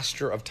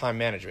master of time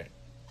management.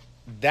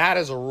 That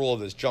is a rule of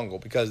this jungle,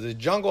 because the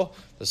jungle,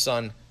 the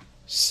sun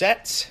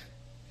sets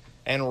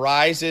and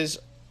rises,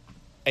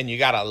 and you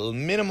got a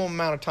minimum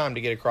amount of time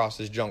to get across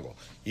this jungle.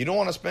 You don't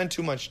want to spend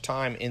too much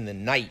time in the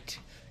night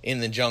in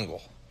the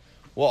jungle.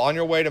 Well, on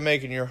your way to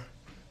making your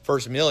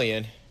first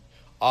million,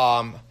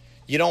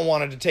 you don't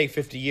want it to take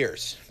 50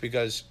 years,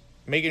 because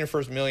making your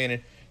first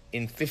million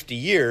in 50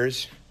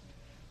 years,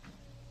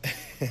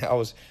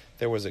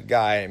 there was a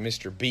guy,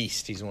 Mr.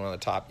 Beast. He's one of the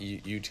top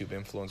YouTube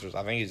influencers.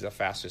 I think he's the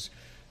fastest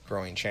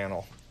growing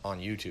channel on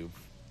YouTube.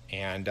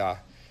 And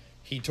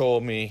he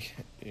told me,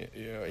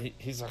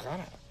 he's like,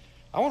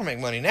 I want to make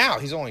money now.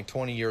 He's only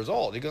 20 years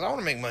old. He goes, I want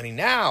to make money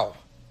now.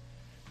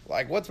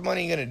 Like, what's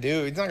money going to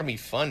do? It's not going to be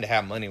fun to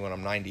have money when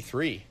I'm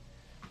 93.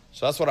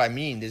 So that's what I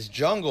mean. This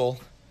jungle,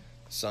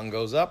 the sun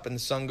goes up and the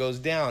sun goes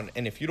down.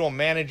 And if you don't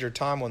manage your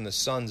time when the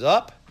sun's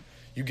up,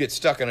 you get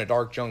stuck in a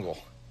dark jungle.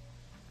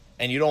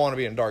 And you don't want to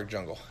be in a dark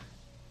jungle.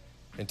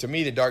 And to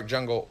me, the dark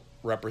jungle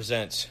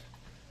represents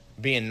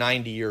being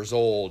 90 years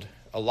old.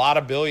 A lot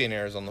of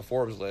billionaires on the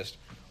Forbes list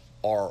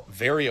are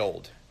very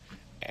old.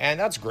 And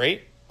that's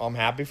great. I'm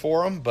happy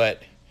for them.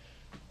 But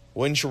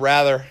what would you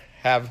rather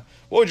have?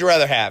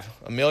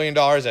 $1 million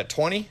at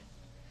 20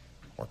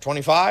 or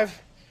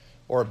 25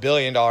 or $1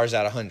 billion at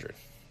 100?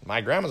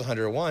 My grandma's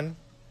 101,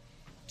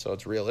 so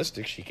it's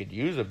realistic. She could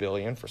use $1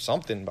 billion for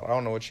something, but I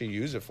don't know what she'd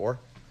use it for.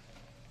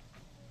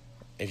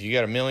 If you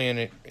got $1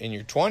 million in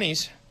your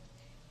 20s,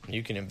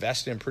 you can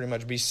invest in and pretty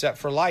much be set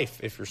for life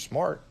if you're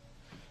smart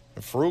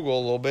and frugal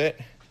a little bit.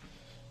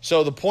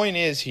 So the point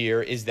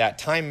is that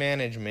time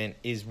management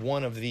is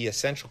one of the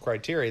essential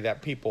criteria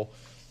that people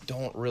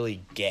don't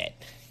really get.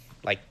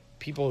 Like,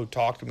 people who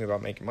talk to me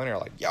about making money are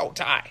like, yo,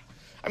 Ty.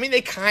 I mean,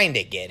 they kind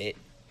of get it.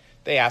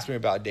 They ask me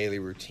about daily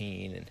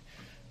routine,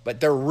 but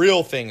their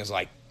real thing is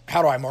like,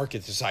 how do I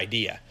market this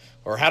idea?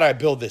 Or how do I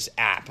build this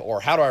app?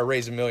 Or how do I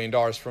raise $1 million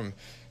from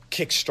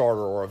Kickstarter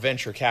or a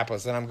venture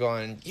capitalist? And I'm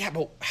going, yeah,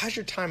 but how's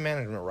your time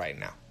management right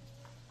now?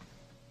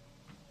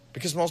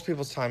 Because most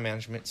people's time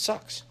management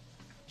sucks.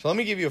 So let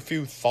me give you a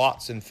few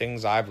thoughts and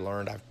things I've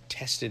learned. I've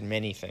tested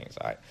many things.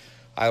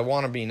 I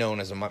want to be known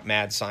as a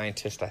mad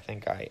scientist. I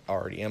think I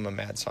already am a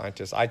mad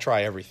scientist. I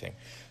try everything.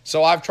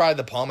 So I've tried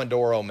the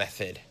Pomodoro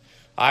method.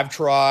 I've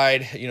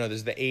tried,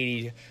 there's the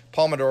 80.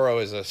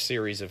 Pomodoro is a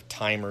series of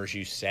timers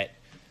you set.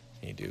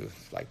 You do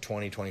like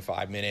 20,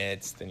 25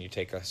 minutes, then you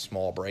take a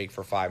small break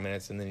for 5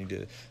 minutes, and then you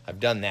do. I've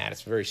done that.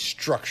 It's very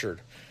structured,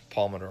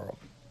 Pomodoro.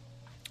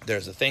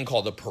 There's a thing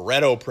called the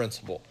Pareto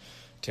principle.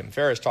 Tim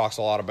Ferriss talks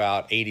a lot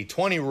about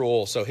 80-20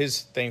 rule. So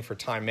his thing for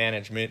time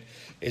management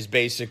is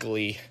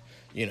basically,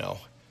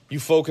 you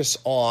focus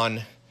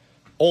on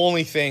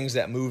only things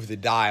that move the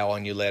dial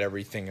and you let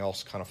everything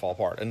else kind of fall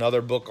apart.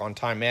 Another book on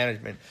time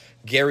management,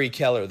 Gary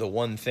Keller, The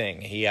One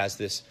Thing. He has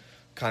this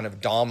kind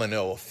of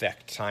domino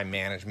effect time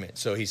management.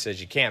 So he says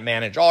you can't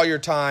manage all your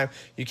time.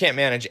 You can't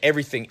manage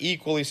everything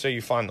equally. So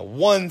you find the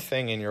one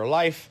thing in your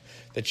life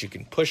that you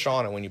can push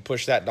on. And when you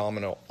push that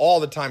domino, all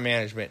the time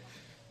management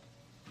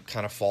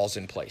kind of falls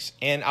in place.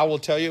 And I will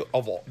tell you,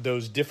 of all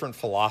those different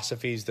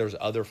philosophies, there's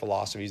other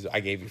philosophies.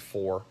 I gave you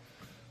 4.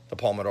 The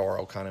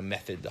Pomodoro kind of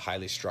method, the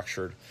highly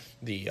structured,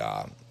 the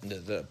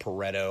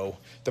Pareto.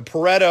 The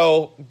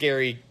Pareto,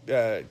 Gary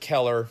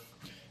Keller,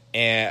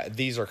 and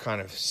these are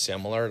kind of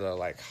similar. They're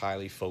like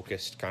highly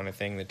focused kind of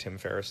thing, the Tim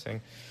Ferriss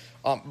thing.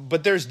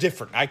 But there's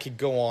different. I could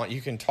go on.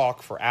 You can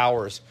talk for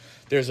hours.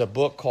 There's a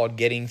book called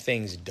Getting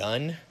Things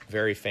Done,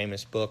 very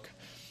famous book.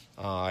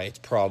 It's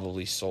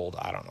probably sold,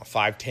 I don't know,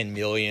 5-10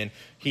 million.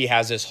 He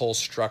has this whole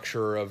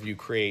structure of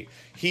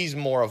he's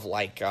more of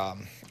like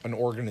an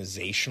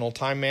organizational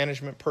time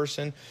management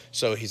person.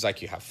 So he's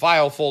like, you have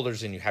file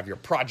folders and you have your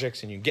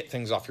projects and you get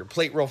things off your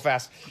plate real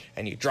fast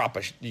and you drop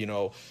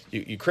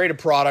you create a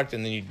product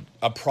and then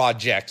a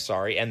project,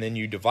 and then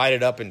you divide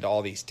it up into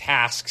all these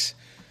tasks.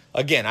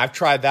 Again, I've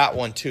tried that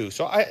one too.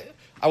 So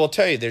I will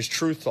tell you, there's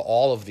truth to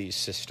all of these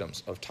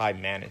systems of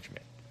time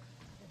management.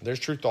 There's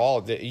truth to all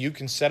of it. You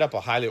can set up a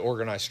highly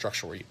organized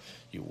structure where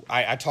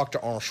I talked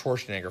to Arnold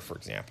Schwarzenegger, for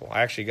example.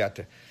 I actually got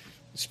to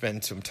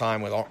spend some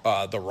time with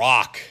The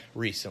Rock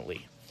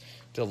recently.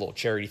 Did a little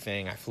charity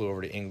thing. I flew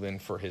over to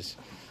England for his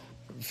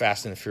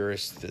Fast and the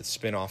Furious, the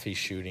spinoff he's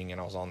shooting, and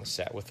I was on the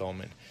set with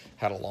him and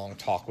had a long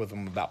talk with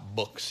him about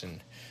books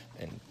and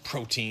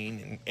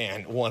protein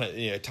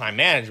and time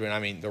management. I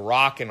mean, The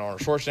Rock and Arnold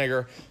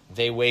Schwarzenegger,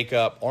 they wake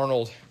up.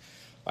 Arnold,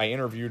 I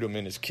interviewed him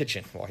in his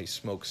kitchen while he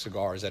smoked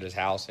cigars at his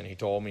house, and he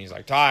told me, he's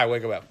like, Ty, I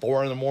wake up at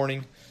 4 in the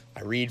morning.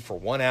 I read for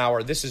 1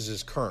 hour. This is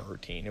his current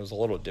routine. It was a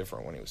little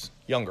different when he was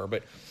younger,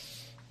 but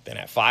then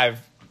at 5,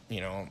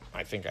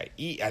 I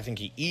think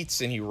he eats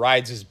and he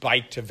rides his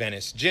bike to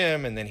Venice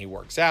Gym, and then he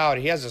works out.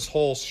 He has this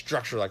whole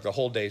structure, like the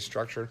whole day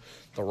structured.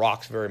 The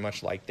Rock's very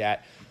much like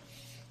that.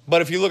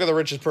 But if you look at the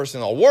richest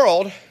person in the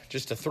world,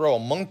 just to throw a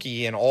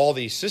monkey in all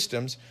these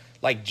systems,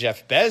 like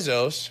Jeff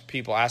Bezos,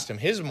 people asked him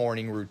his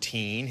morning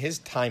routine, his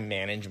time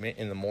management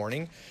in the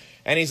morning.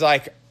 And he's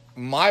like,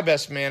 my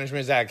best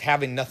management is like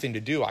having nothing to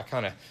do. I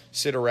kind of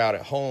sit around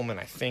at home and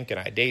I think and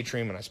I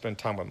daydream and I spend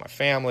time with my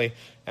family.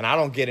 And I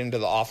don't get into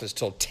the office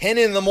till 10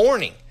 in the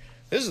morning.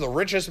 This is the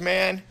richest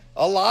man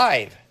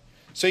alive.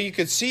 So you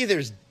could see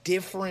there's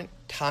different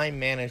time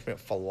management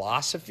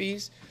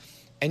philosophies.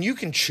 And you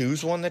can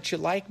choose one that you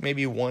like.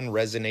 Maybe one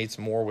resonates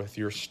more with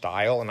your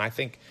style. And I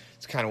think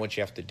it's kind of what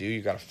you have to do.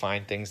 You got to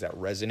find things that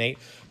resonate.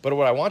 But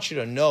what I want you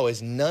to know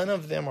is none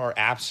of them are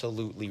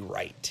absolutely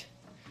right.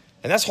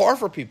 And that's hard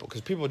for people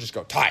because people just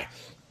go, Ty,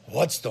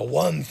 what's the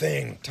one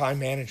thing, time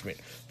management,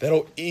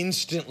 that'll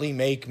instantly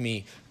make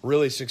me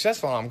really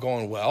successful? And I'm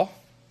going, well,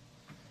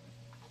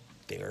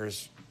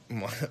 there's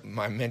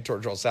my mentor,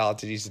 Joel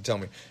Salatin, used to tell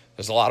me,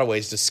 there's a lot of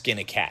ways to skin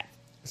a cat.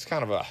 It's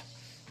kind of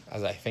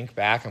as I think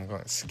back, I'm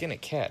going, skin a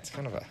cat. It's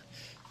kind of a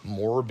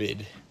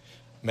morbid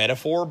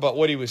metaphor. But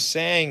what he was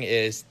saying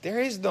is there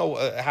is no,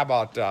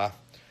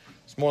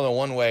 it's more than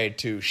one way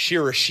to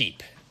shear a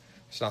sheep.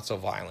 It's not so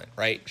violent,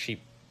 right?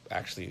 Sheep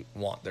actually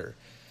want their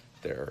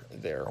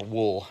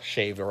wool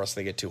shaved or else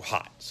they get too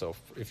hot. So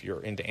if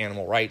you're into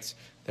animal rights,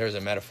 there's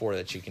a metaphor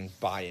that you can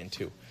buy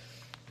into.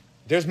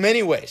 There's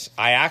many ways.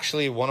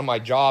 One of my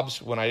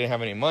jobs when I didn't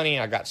have any money,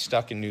 I got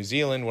stuck in New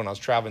Zealand when I was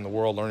traveling the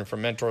world learning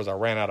from mentors. I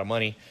ran out of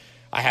money.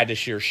 I had to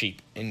shear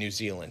sheep in New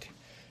Zealand.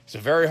 It's a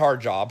very hard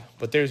job,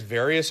 but there's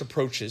various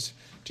approaches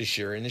to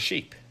shearing the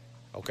sheep,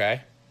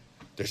 okay?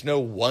 There's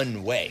no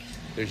one way.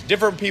 There's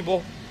different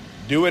people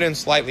do it in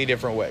slightly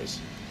different ways.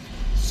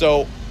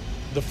 So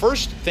the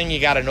first thing you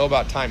got to know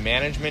about time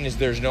management is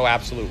there's no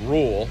absolute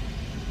rule.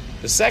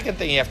 The second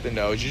thing you have to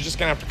know is you're just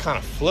going to have to kind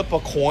of flip a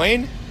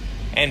coin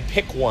and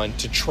pick one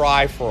to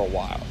try for a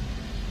while.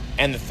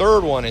 And the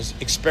third one is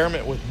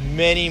experiment with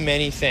many,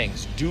 many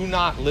things. Do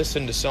not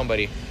listen to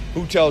somebody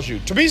who tells you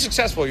to be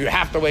successful, you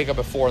have to wake up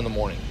at 4 in the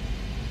morning.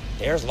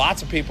 There's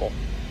lots of people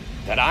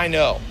that I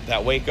know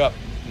that wake up.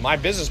 My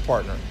business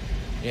partner,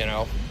 he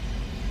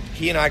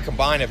and I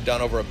combined have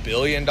done over $1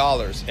 billion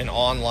in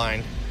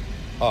online,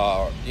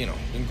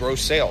 in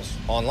gross sales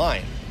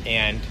online.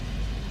 And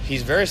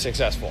he's very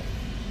successful.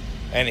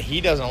 And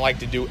he doesn't like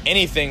to do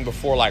anything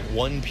before like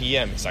 1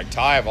 p.m. He's like,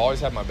 Ty, I've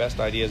always had my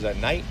best ideas at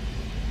night.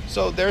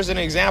 So there's an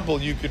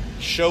example. You could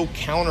show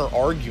counter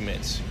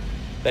arguments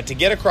that to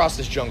get across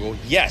this jungle,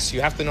 yes,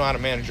 you have to know how to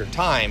manage your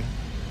time,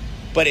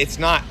 but it's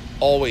not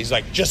always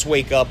like just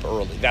wake up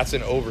early. That's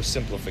an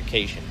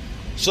oversimplification.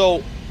 So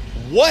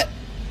what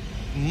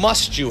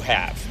must you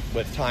have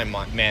with time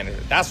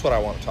management? That's what I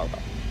want to talk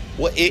about.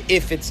 Well,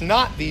 if it's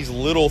not these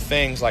little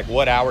things like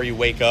what hour you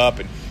wake up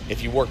and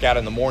if you work out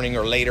in the morning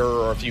or later,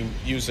 or if you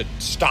use a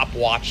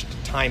stopwatch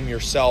to time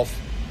yourself,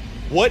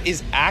 what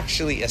is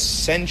actually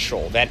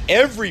essential that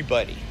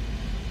everybody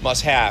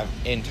must have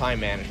in time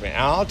management?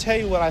 And I'll tell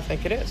you what I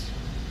think it is.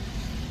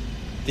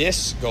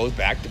 This goes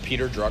back to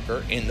Peter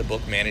Drucker in the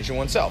book Managing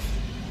Oneself.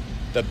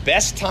 The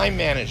best time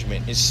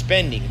management is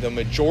spending the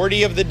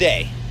majority of the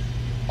day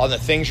on the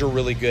things you're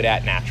really good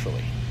at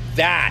naturally.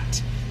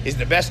 That is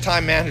the best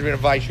time management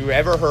advice you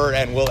ever heard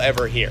and will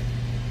ever hear.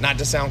 Not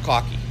to sound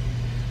cocky.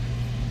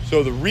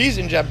 So the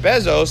reason Jeff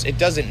Bezos, it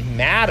doesn't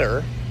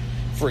matter,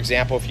 for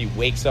example, if he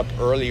wakes up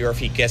early or if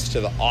he gets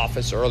to the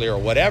office early or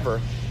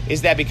whatever,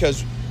 is that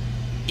because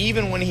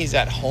even when he's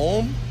at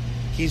home,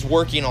 he's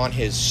working on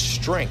his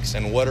strengths.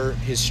 And what are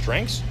his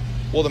strengths?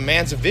 Well, the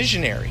man's a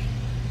visionary.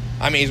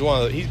 I mean,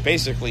 he's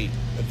basically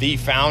the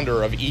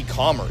founder of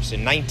e-commerce.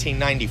 In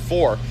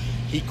 1994,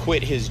 he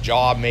quit his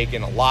job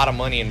making a lot of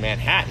money in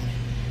Manhattan,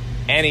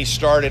 and he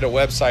started a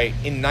website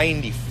in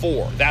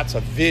 94. That's a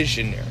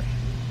visionary.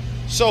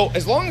 So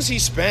as long as he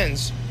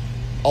spends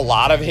a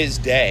lot of his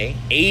day,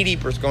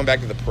 80%, going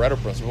back to the Pareto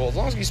principle, as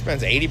long as he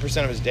spends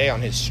 80% of his day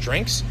on his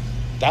strengths,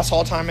 that's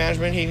all time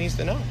management he needs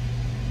to know.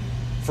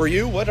 For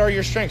you, what are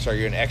your strengths? Are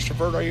you an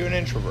extrovert? Are you an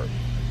introvert?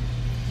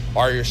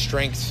 Are your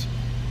strengths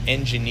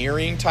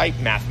engineering type,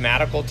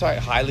 mathematical type,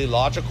 highly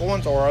logical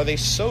ones, or are they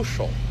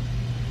social?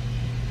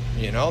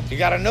 You know, you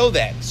got to know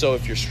that. So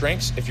if your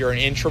strengths, if you're an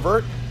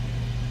introvert,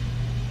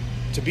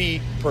 to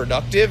be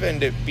productive and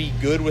to be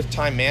good with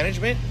time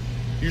management,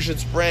 you should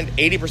spend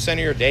 80% of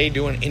your day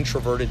doing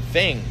introverted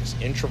things.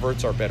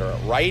 Introverts are better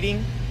at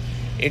writing.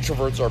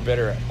 Introverts are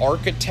better at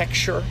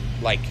architecture,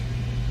 like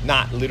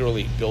not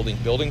literally building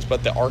buildings,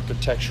 but the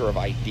architecture of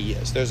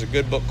ideas. There's a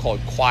good book called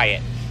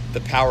Quiet,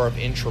 The Power of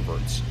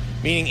Introverts,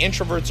 meaning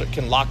introverts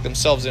can lock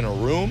themselves in a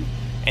room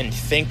and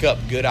think up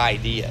good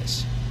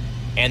ideas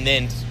and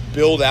then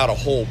build out a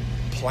whole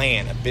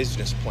plan, a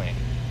business plan.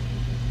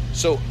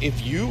 So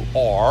if you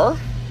are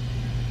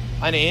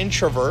an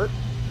introvert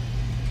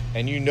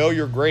and you know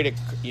you're great at,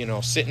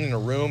 sitting in a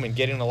room and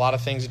getting a lot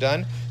of things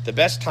done, the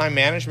best time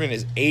management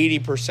is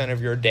 80%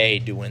 of your day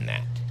doing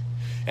that.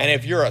 And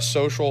if you're a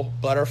social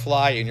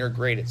butterfly and you're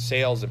great at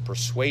sales and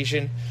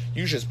persuasion,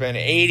 you should spend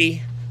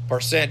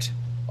 80%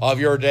 of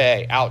your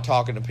day out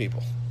talking to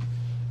people.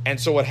 And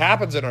so what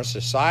happens in our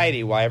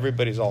society, why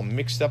everybody's all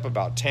mixed up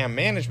about time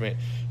management,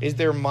 is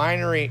they're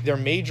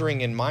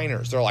majoring in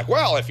minors. They're like,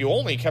 well, if you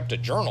only kept a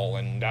journal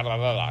and da da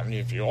da da, and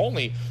if you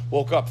only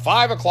woke up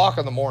 5 o'clock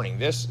in the morning,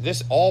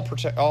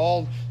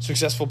 all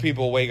successful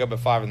people wake up at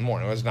 5 in the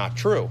morning. Well, it's not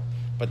true,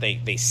 but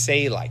they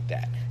say like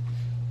that.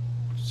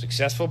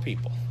 Successful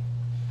people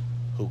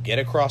who get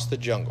across the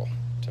jungle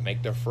to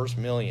make their first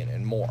million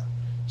and more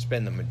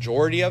spend the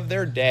majority of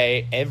their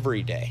day,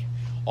 every day,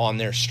 on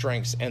their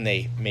strengths, and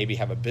they maybe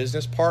have a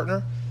business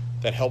partner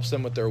that helps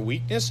them with their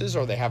weaknesses,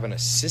 or they have an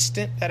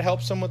assistant that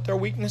helps them with their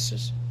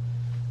weaknesses.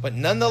 But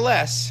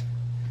nonetheless,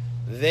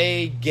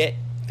 they get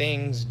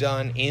things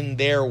done in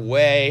their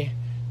way,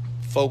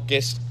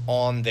 focused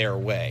on their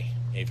way.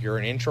 If you're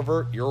an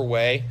introvert, your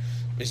way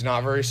is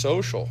not very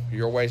social.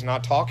 Your way is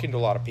not talking to a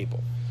lot of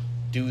people.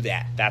 Do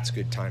that. That's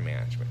good time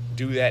management.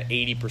 Do that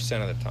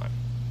 80% of the time.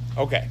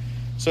 Okay,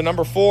 so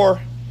number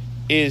 4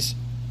 is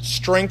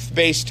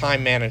strength-based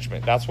time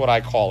management. That's what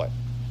I call it.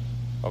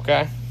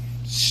 Okay?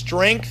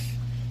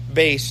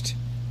 Strength-based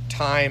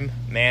time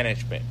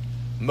management.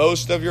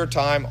 Most of your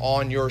time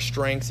on your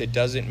strengths. It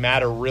doesn't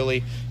matter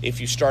really if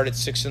you start at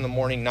 6 in the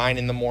morning, 9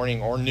 in the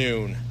morning, or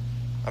noon.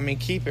 I mean,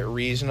 keep it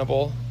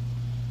reasonable.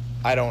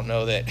 I don't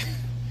know that,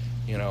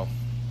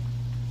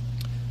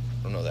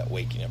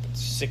 waking up at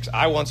 6.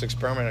 I once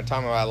experimented a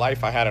time of my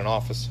life. I had an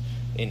office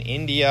in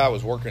India. I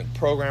was working with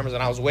programmers,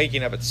 and I was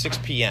waking up at 6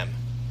 p.m.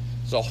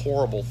 It's a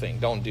horrible thing.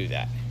 Don't do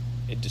that.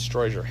 It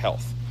destroys your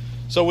health.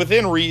 So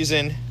within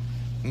reason,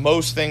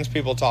 most things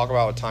people talk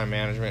about with time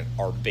management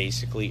are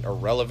basically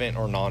irrelevant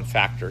or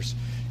non-factors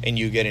in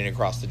you getting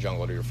across the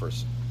jungle to your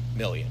first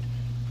million.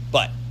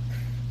 But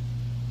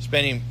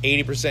spending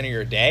 80% of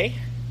your day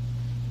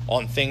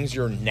on things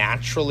you're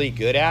naturally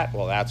good at,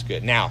 well, that's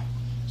good. Now,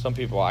 some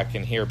people, I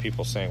can hear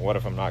people saying, what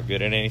if I'm not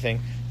good at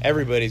anything?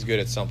 Everybody's good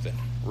at something,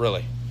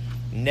 really.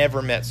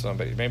 Never met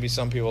somebody. Maybe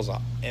some people's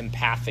an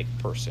empathic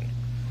person.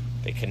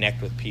 They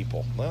connect with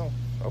people. Well,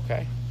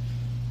 okay.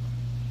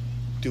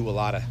 Do a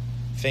lot of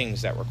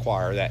things that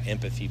require that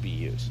empathy be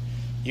used.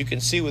 You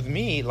can see with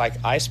me, like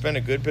I spend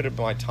a good bit of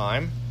my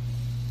time.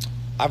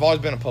 I've always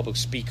been a public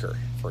speaker,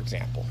 for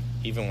example,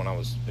 even when I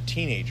was a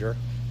teenager.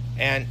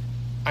 And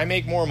I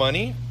make more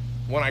money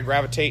when I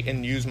gravitate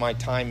and use my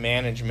time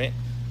management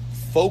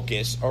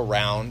focus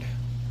around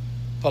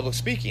public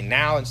speaking.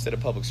 Now, instead of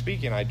public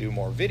speaking, I do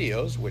more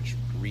videos, which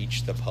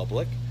reach the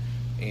public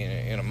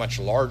in a much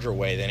larger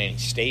way than any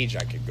stage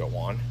I could go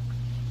on.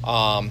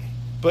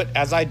 But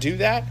as I do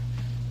that,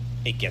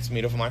 it gets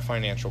me to my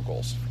financial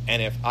goals.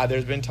 And if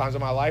there's been times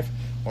in my life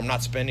where I'm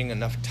not spending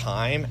enough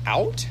time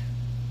out,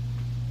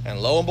 and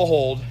lo and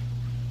behold,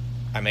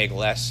 I make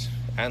less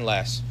and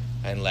less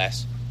and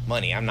less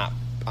money. I'm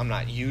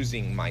not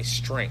using my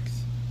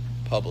strength,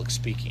 public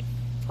speaking,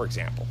 for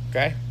example.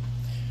 Okay?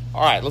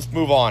 All right, let's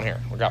move on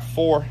here. We got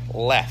 4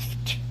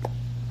 left.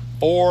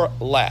 4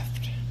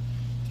 left.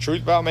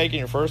 Truth about making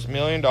your first $1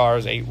 million,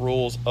 8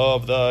 rules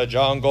of the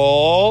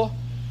jungle.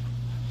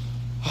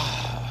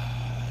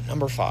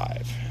 Number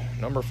 5.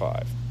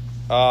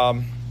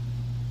 I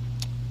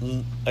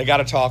got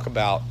to talk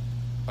about,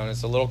 and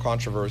it's a little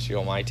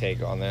controversial, my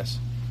take on this.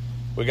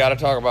 We got to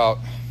talk about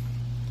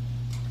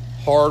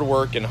hard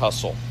work and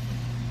hustle.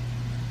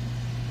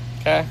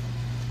 Okay?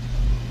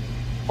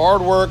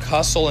 Hard work,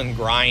 hustle, and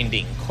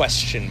grinding, ?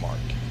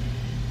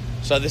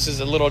 So this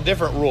is a little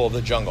different rule of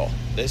the jungle.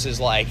 This is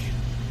like,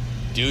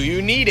 do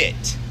you need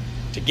it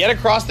to get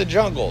across the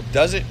jungle?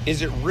 Is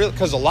it real?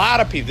 Because a lot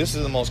of people, this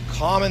is the most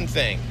common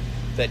thing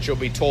that you'll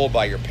be told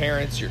by your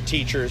parents, your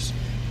teachers,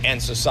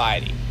 and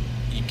society.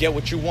 You get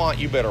what you want,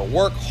 you better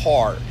work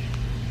hard.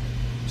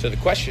 So the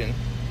question,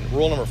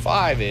 rule number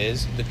 5,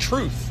 is the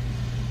truth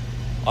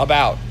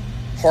about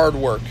hard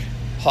work,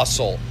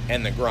 hustle,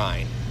 and the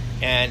grind.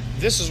 And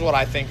this is what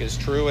I think is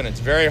true, and it's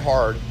very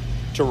hard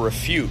to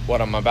refute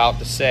what I'm about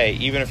to say,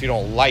 even if you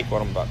don't like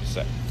what I'm about to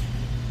say.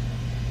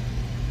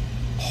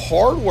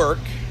 Hard work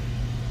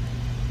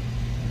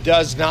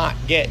does not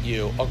get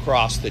you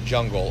across the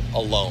jungle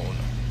alone.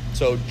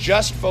 So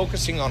just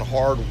focusing on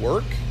hard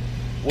work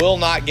will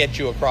not get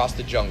you across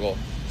the jungle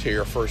to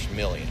your first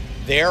million.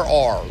 There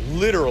are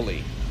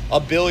literally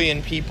 1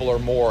 billion people or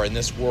more in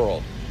this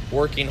world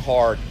working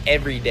hard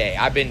every day.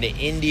 I've been to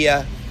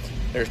India.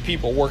 There's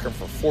people working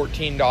for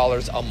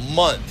 $14 a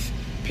month,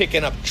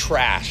 picking up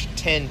trash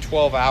 10,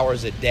 12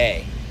 hours a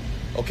day.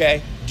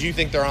 Okay? Do you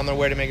think they're on their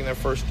way to making their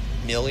first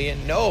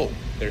million? No.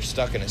 They're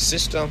stuck in a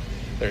system.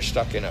 They're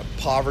stuck in a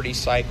poverty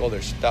cycle.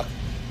 They're stuck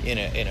in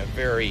a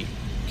very,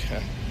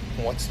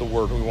 what's the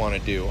word we want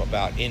to do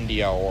about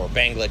India or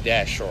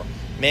Bangladesh or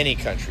many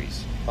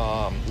countries?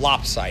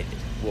 Lopsided,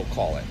 we'll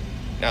call it.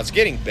 Now, it's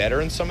getting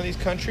better in some of these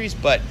countries,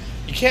 but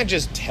you can't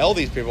just tell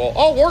these people,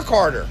 oh, work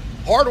harder.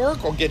 Hard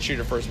work will get you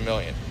to first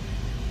million.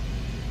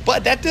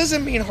 But that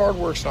doesn't mean hard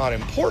work's not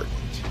important,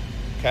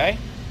 okay?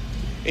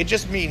 It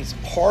just means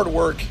hard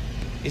work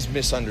is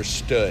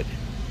misunderstood.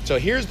 So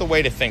here's the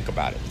way to think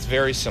about it. It's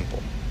very simple.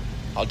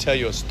 I'll tell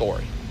you a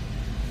story.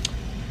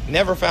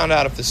 Never found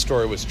out if this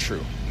story was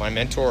true. My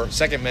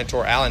second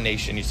mentor, Alan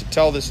Nation, used to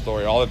tell this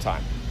story all the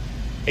time.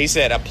 He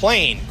said a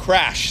plane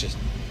crashed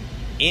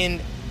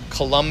in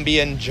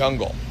Colombian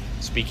jungle.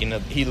 Speaking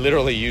of, he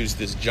literally used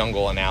this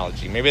jungle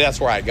analogy. Maybe that's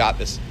where I got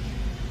this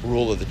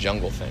rule of the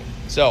jungle thing.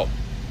 So,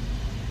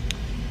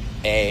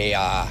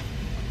 a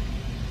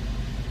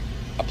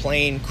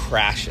plane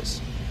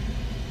crashes.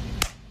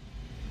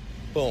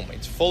 Boom.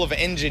 It's full of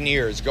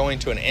engineers going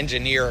to an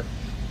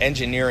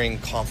engineering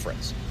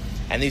conference.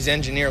 And these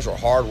engineers were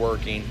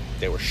hardworking.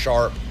 They were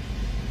sharp.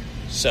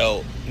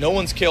 So no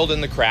one's killed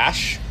in the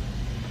crash.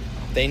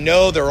 They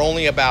know they're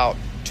only about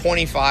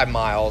 25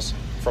 miles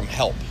from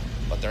help,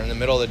 but they're in the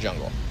middle of the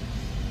jungle.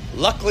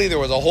 Luckily, there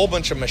was a whole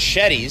bunch of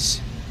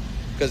machetes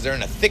because they're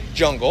in a thick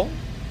jungle,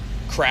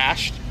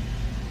 crashed.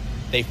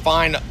 They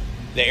find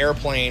the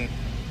airplane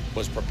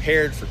was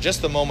prepared for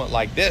just a moment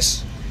like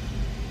this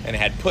and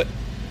had put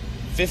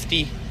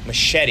 50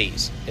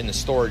 machetes in the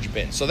storage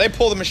bin. So they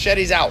pull the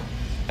machetes out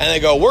and they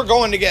go, we're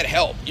going to get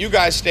help. You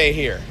guys stay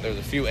here. There's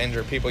a few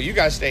injured people. You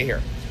guys stay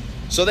here.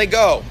 So they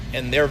go,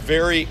 and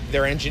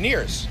they're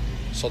engineers.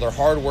 So they're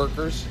hard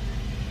workers.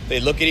 They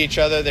look at each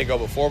other. They go,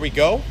 before we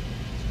go,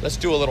 let's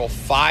do a little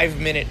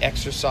 5-minute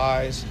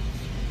exercise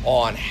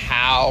on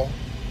how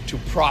to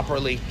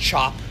properly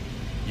chop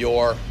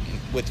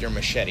with your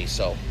machete.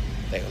 So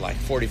they like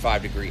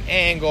 45-degree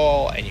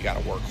angle, and you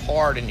got to work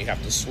hard, and you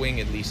have to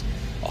swing at least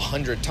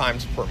 100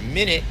 times per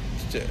minute.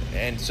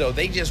 And so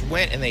they just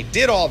went and they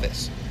did all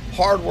this.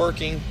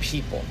 Hardworking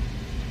people.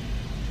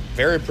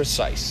 Very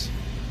precise.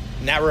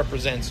 And that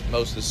represents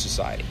most of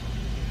society.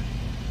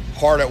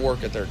 Hard at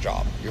work at their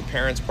job. Your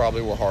parents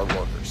probably were hard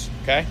workers,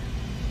 okay?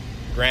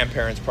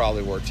 Grandparents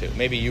probably were too.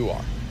 Maybe you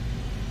are.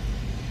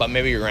 But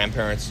maybe your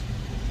grandparents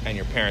and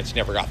your parents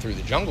never got through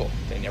the jungle.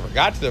 They never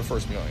got to their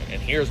first million.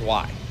 And here's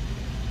why.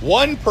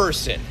 One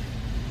person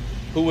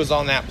who was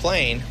on that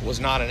plane was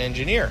not an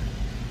engineer.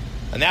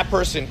 And that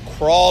person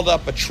crawled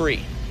up a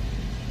tree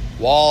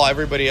while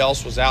everybody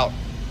else was out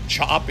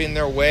chopping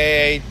their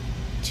way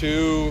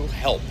to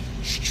help.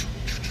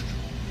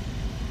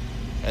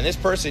 And this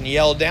person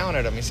yelled down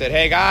at him. He said,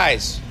 hey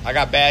guys, I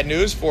got bad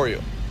news for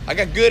you. I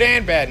got good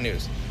and bad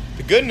news.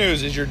 The good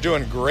news is you're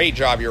doing a great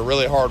job. You're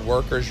really hard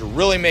workers. You're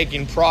really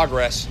making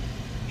progress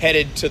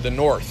headed to the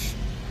north.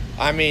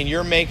 I mean,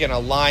 you're making a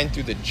line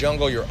through the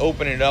jungle. You're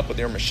opening it up with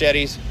your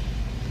machetes.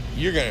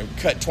 You're going to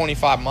cut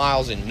 25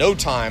 miles in no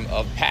time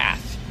of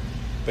path.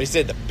 But he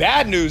said the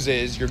bad news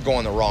is you're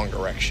going the wrong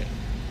direction.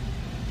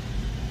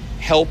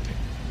 Help.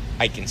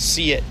 I can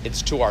see it.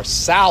 It's to our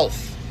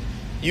south.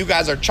 You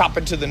guys are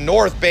chopping to the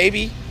north,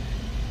 baby.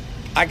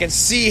 I can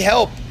see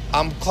help.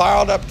 I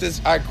climbed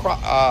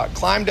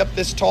up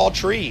this tall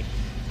tree.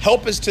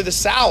 Help is to the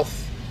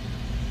south.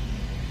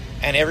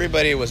 And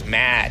everybody was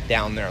mad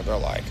down there. They're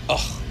like,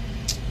 oh,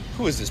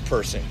 who is this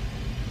person?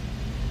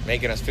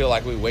 Making us feel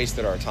like we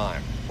wasted our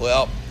time.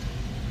 Well,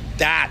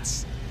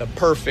 that's the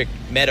perfect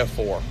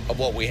metaphor of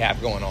what we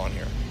have going on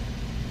here.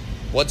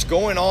 What's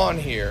going on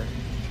here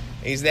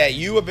is that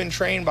you have been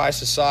trained by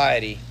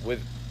society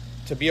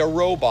to be a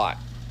robot.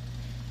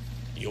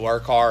 You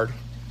work hard,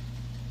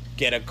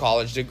 get a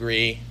college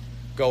degree,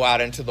 go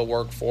out into the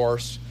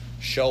workforce,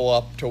 show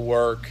up to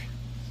work,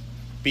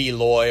 be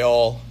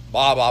loyal,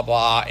 blah, blah,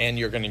 blah, and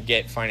you're going to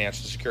get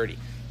financial security.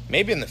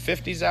 Maybe in the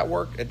 50s that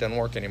worked. It doesn't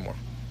work anymore.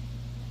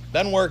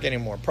 Doesn't work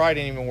anymore. Probably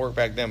didn't even work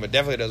back then, but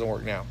definitely doesn't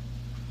work now.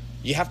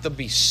 You have to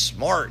be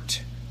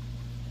smart.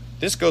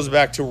 This goes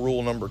back to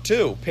rule number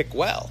 2, pick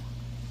well.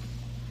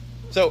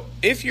 So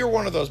if you're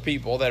one of those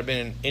people that have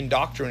been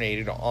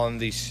indoctrinated on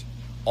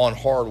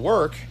hard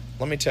work,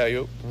 let me tell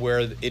you where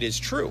it is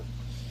true.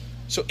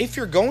 So if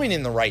you're going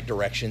in the right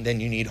direction, then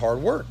you need hard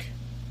work.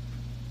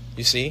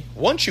 You see,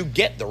 once you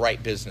get the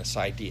right business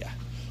idea,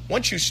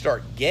 once you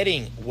start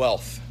getting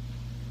wealth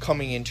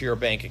coming into your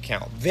bank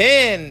account.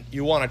 Then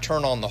you want to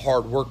turn on the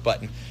hard work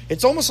button.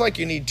 It's almost like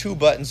you need two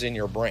buttons in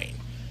your brain.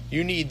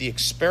 You need the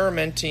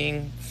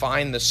experimenting,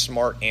 find the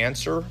smart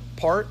answer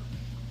part,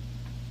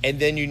 and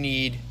then you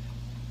need,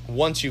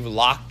 once you've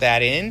locked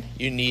that in,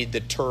 you need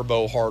the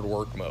turbo hard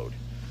work mode.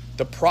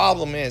 The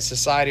problem is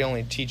society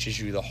only teaches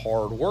you the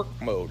hard work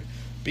mode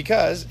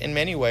because in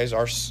many ways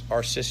our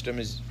system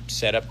is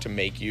set up to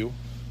make you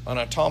an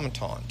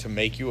automaton, to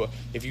make you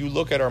if you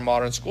look at our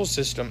modern school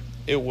system,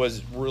 it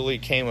was really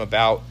came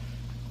about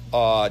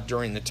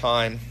during the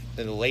time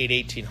in the late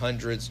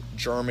 1800s,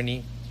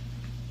 Germany.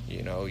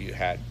 You know, you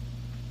had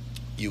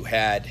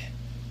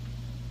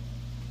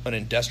an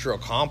industrial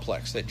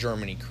complex that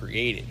Germany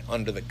created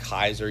under the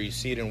Kaiser. You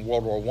see it in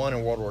World War I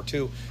and World War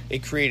II.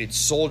 It created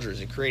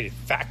soldiers. It created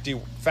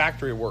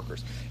factory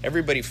workers.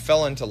 Everybody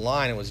fell into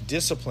line and was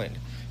disciplined.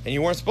 And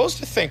you weren't supposed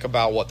to think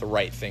about what the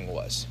right thing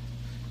was.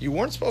 You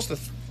weren't supposed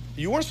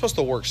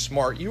to work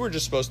smart. You were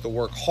just supposed to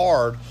work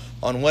hard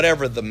on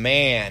whatever the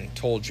man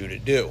told you to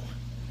do.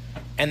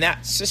 And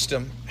that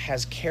system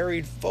has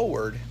carried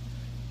forward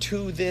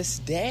to this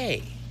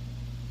day.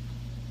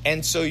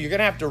 And so you're going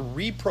to have to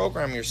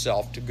reprogram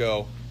yourself to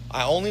go,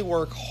 I only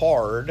work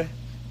hard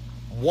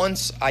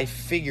once I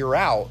figure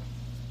out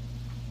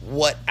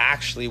what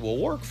actually will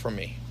work for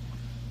me.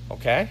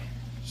 Okay?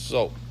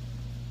 So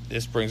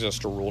this brings us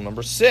to rule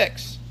number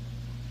 6.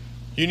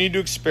 You need to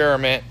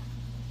experiment,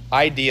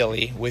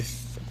 ideally,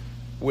 with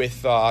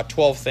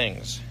 12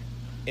 things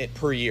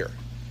per year.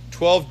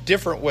 12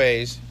 different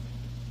ways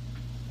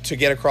to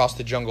get across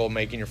the jungle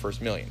making your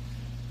first million.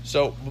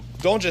 So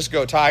don't just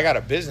go, Ty, I got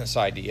a business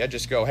idea.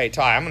 Just go, hey,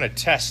 Ty, I'm going to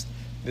test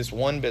this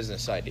one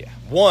business idea.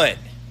 One.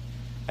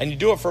 And you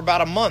do it for about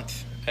a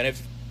month. And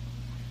if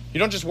you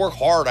don't just work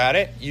hard at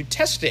it, you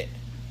test it.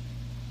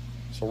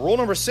 So rule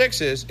number 6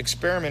 is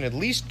experiment at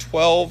least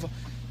 12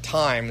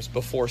 times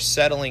before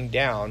settling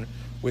down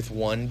with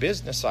one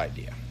business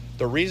idea.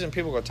 The reason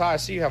people go, Ty, I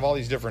see you have all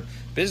these different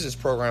business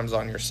programs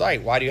on your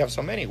site. Why do you have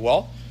so many?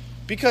 Well,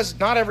 because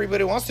not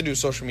everybody wants to do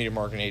social media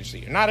marketing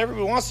agency. Not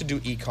everybody wants to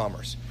do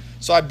e-commerce.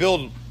 So I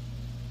build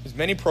as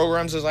many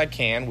programs as I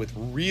can with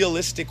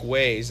realistic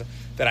ways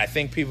that I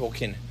think people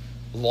can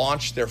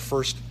launch their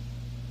first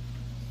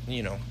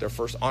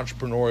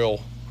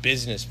entrepreneurial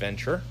business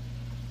venture.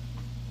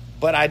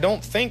 But I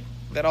don't think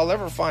that I'll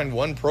ever find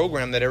one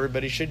program that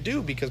everybody should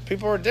do because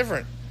people are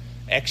different.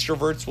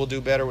 Extroverts will do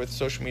better with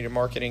social media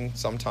marketing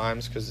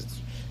sometimes because it's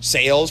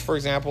sales, for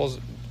example.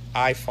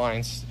 I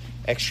find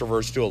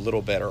extroverts do a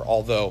little better,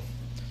 although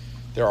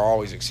there are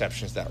always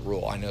exceptions to that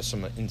rule. I know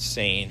some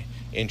insane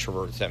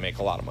introverts that make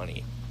a lot of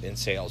money in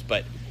sales.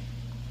 But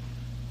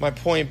my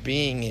point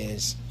being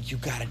is you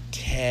got to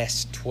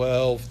test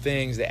 12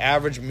 things. The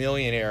average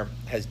millionaire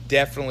has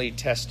definitely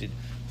tested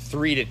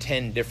 3 to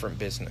 10 different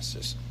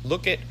businesses.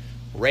 Look at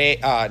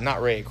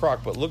not Ray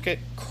Kroc, but look at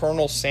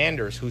Colonel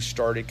Sanders, who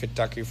started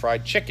Kentucky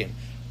Fried Chicken,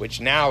 which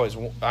now is,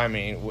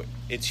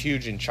 it's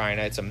huge in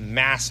China. It's a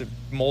massive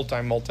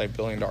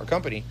multi-billion-dollar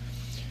company.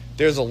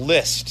 There's a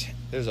list.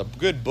 There's a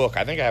good book.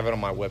 I think I have it on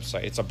my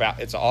website. It's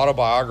an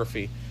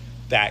autobiography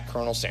that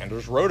Colonel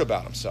Sanders wrote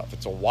about himself.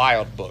 It's a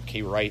wild book.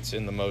 He writes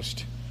in the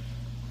most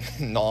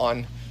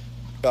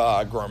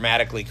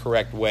grammatically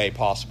correct way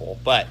possible.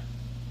 But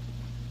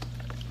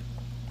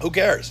who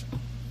cares?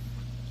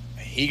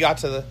 He got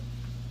to the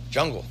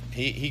jungle.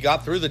 He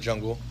got through the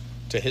jungle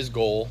to his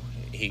goal.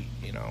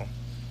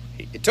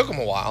 It took him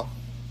a while.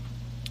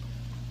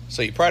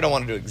 So you probably don't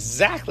want to do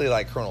exactly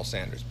like Colonel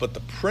Sanders. But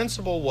the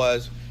principle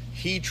was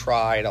he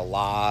tried a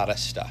lot of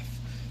stuff.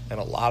 And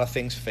a lot of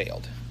things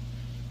failed.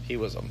 He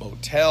was a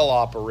motel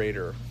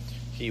operator.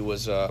 He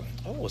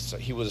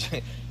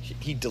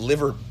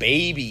delivered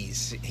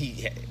babies.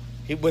 He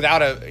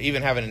without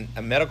even having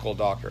a medical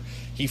doctor.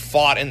 He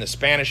fought in the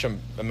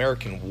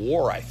Spanish-American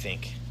War, I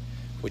think,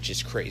 which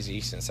is crazy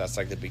since that's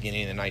like the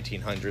beginning of the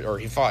 1900s. Or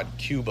he fought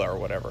Cuba or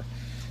whatever.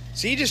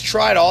 So he just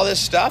tried all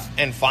this stuff,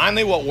 and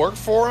finally, what worked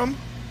for him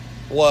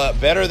was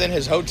better than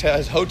his hotel.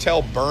 His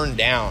hotel burned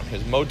down.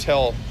 His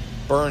motel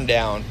burned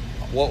down.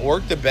 What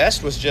worked the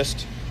best was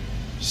just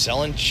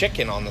selling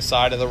chicken on the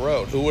side of the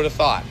road. Who would have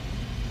thought?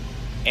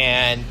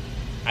 And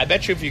I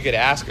bet you if you could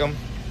ask him,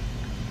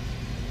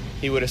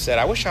 he would have said,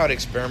 I wish I had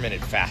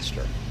experimented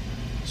faster.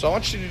 So I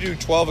want you to do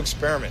 12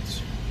 experiments.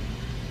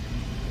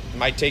 It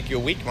might take you a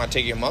week, it might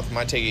take you a month, it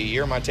might take you a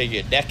year, it might take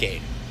you a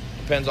decade.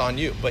 Depends on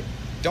you. But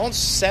don't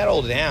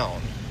settle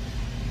down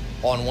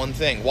on one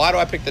thing. Why do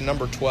I pick the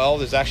number 12?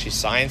 There's actually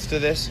science to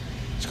this.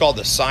 It's called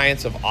the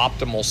science of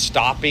optimal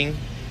stopping.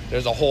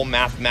 There's a whole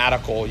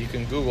mathematical, you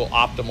can Google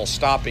optimal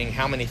stopping.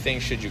 How many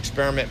things should you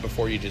experiment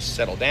before you just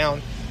settle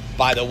down?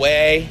 By the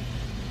way,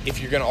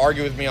 if you're going to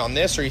argue with me on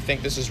this or you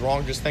think this is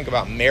wrong, just think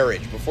about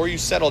marriage. Before you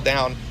settle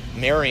down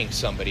marrying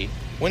somebody,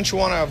 wouldn't you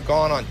want to have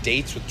gone on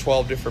dates with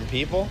 12 different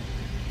people?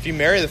 If you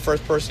marry the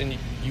first person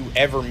you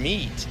ever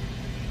meet,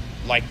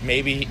 like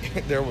maybe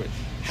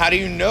how do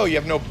you know? You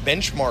have no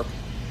benchmark.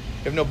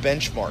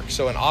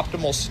 So in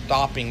optimal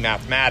stopping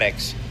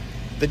mathematics,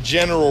 the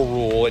general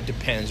rule, it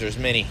depends. There's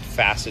many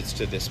facets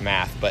to this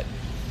math, but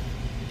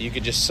you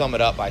could just sum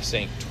it up by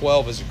saying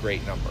 12 is a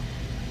great number.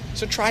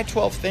 So try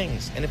 12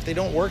 things, and if they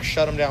don't work,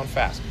 shut them down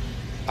fast.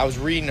 I was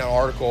reading an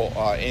article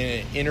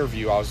in an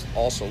interview I was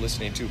also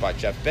listening to by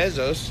Jeff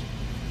Bezos,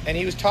 and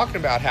he was talking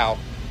about how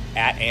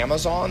at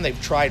Amazon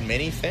they've tried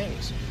many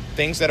things.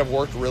 Things that have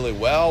worked really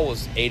well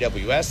was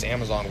AWS,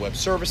 Amazon Web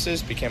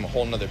Services, became a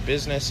whole nother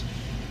business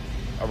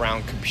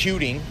around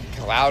computing,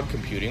 cloud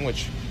computing,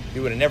 which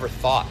you would have never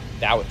thought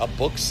that a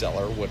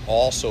bookseller would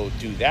also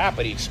do that,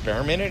 but he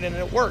experimented and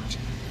it worked.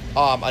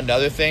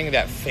 Another thing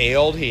that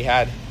failed, he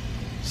had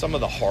some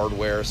of the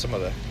hardware,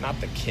 not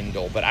the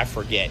Kindle, but I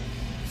forget,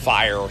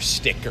 Fire or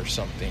Stick or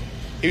something.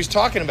 He was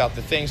talking about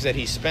the things that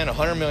he spent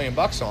 $100 million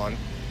on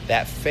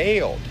that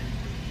failed.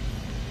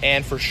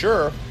 And for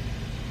sure,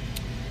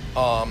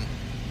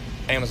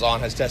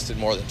 Amazon has tested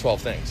more than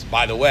 12 things.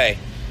 By the way,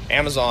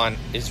 Amazon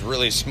is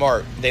really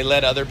smart. They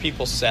let other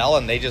people sell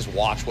and they just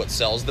watch what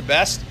sells the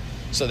best.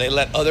 So they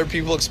let other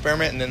people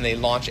experiment and then they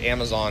launch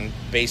Amazon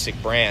basic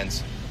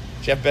brands.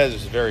 Jeff Bezos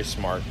is very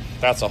smart.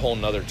 That's a whole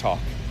nother talk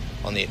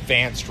on the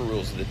advanced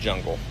rules of the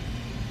jungle.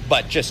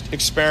 But just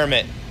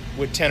experiment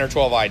with 10 or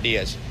 12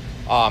 ideas.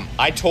 I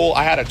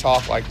had a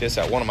talk like this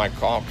at one of my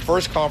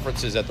first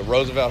conferences at the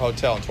Roosevelt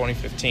Hotel in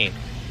 2015.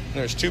 And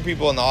there's two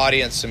people in the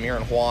audience, Samir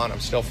and Juan. I'm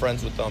still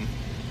friends with them.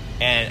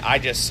 And I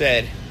just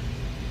said,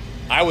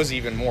 I was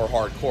even more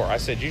hardcore. I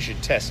said, you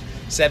should test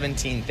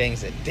 17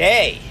 things a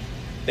day.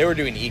 They were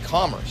doing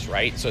e-commerce,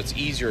 right? So it's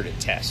easier to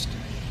test.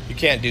 You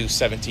can't do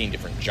 17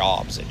 different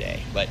jobs a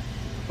day. But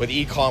with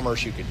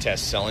e-commerce, you could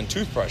test selling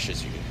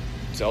toothbrushes. You can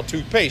sell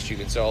toothpaste. You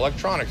can sell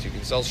electronics. You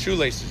can sell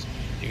shoelaces.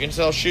 You can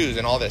sell shoes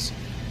and all this.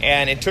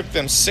 And it took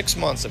them 6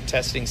 months of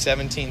testing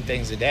 17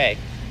 things a day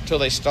until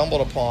they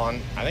stumbled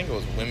upon, I think it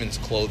was women's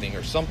clothing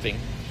or something,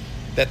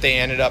 that they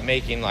ended up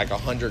making like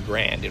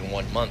 $100,000 in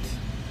 1 month.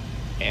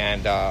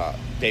 And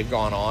they've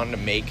gone on to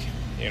make,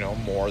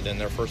 more than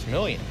their first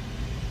million.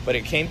 But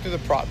it came through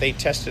they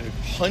tested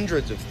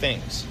hundreds of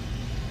things.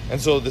 And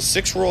so the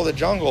sixth rule of the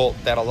jungle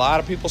that a lot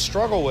of people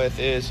struggle with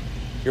is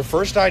your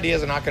first idea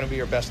is not going to be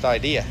your best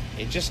idea.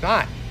 It's just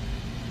not.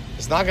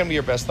 It's not going to be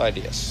your best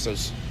idea.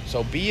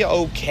 So be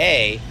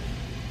okay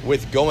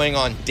with going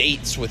on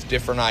dates with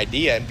different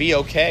ideas, and be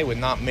okay with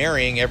not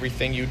marrying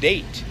everything you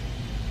date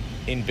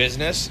in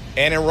business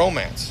and in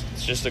romance.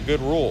 It's just a good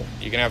rule.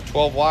 You can have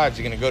 12 wives,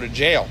 you're going to go to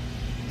jail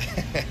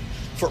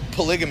for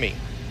polygamy.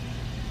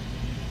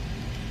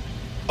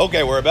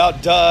 Okay, we're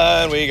about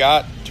done. We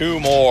got 2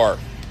 more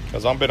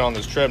because I've been on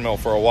this treadmill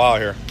for a while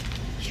here.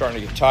 Starting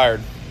to get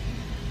tired.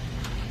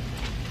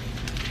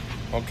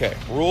 Okay,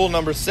 rule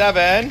number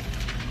 7.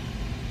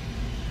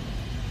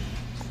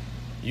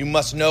 You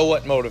must know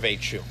what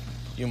motivates you.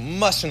 You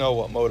must know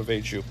what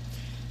motivates you.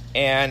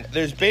 And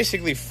there's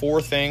basically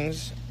 4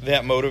 things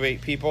that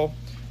motivate people.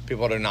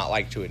 People do not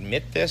like to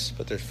admit this,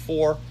 but there's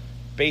 4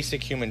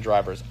 basic human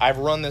drivers. I've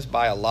run this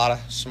by a lot of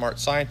smart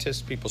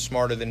scientists, people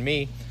smarter than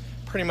me.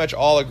 Pretty much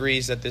all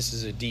agrees that this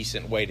is a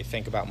decent way to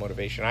think about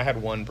motivation. I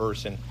had one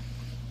person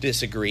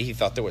disagree. He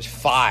thought there was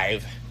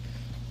 5,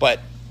 but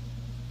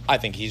I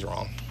think he's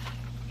wrong.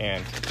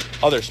 And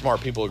other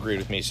smart people agreed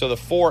with me. So the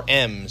 4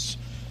 M's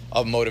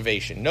of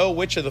motivation. Know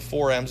which of the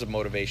 4 M's of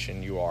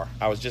motivation you are.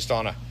 I was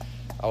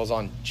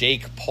on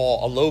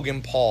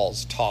Logan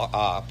Paul's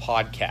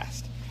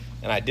podcast,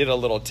 and I did a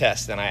little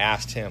test, and I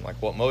asked him, like,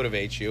 what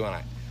motivates you? And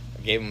I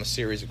gave him a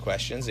series of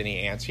questions, and he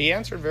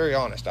answered very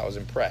honest. I was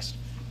impressed.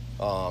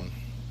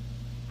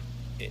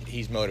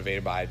 He's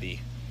motivated by the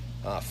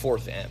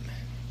 4th M,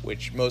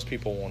 which most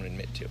people won't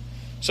admit to.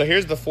 So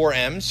here's the 4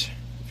 M's,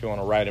 if you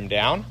want to write them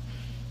down.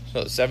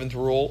 So the 7th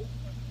rule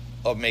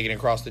of making it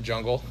across the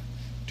jungle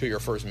to your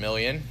first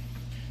million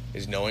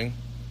is knowing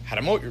how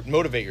to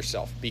motivate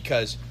yourself,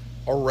 because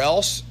or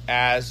else,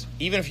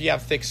 even if you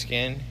have thick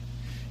skin,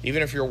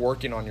 even if you're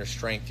working on your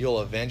strength,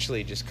 you'll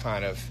eventually just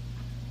kind of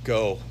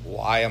go,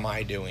 why am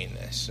I doing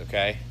this?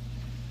 Okay?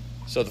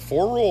 So the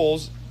 4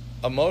 rules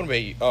of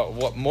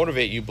what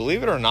motivate you,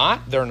 believe it or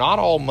not, they're not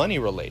all money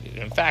related.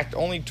 In fact,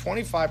 only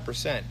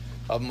 25%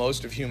 of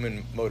most of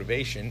human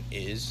motivation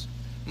is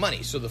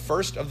money. So the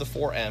first of the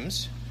 4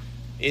 M's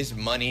is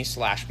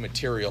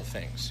money/material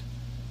things.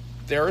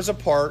 There is a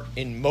part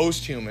in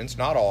most humans,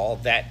 not all,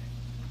 that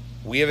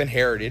we have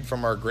inherited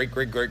from our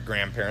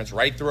great-great-great-grandparents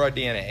right through our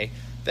DNA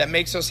that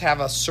makes us have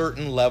a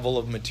certain level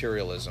of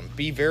materialism.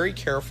 Be very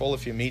careful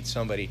if you meet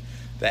somebody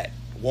that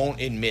won't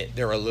admit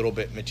they're a little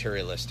bit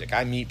materialistic.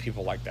 I meet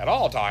people like that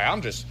all the time.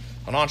 I'm just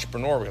an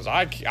entrepreneur because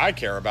I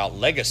care about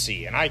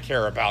legacy and I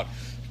care about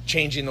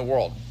changing the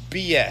world.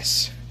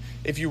 BS.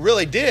 If you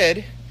really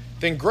did,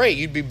 then great.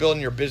 You'd be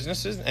building your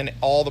businesses, and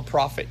all the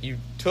profit you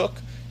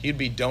took, you'd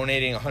be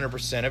donating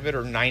 100% of it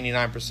or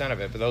 99%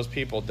 of it, but those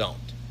people don't.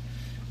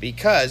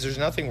 Because there's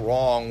nothing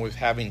wrong with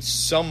having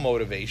some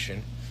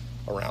motivation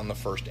around the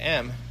first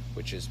M,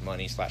 which is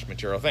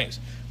money/material things.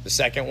 The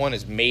second one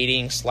is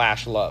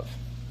mating/love.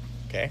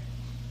 Okay?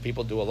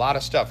 People do a lot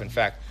of stuff. In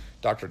fact,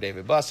 Dr.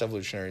 David Buss,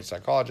 evolutionary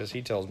psychologist,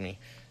 he tells me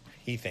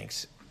he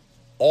thinks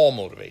all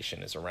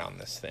motivation is around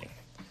this thing.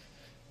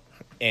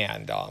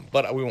 And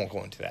but we won't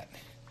go into that.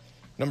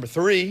 Number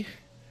 3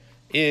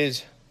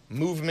 is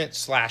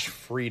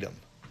movement/freedom.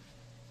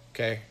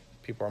 Okay?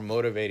 People are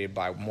motivated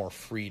by more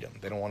freedom.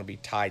 They don't want to be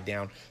tied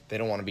down. They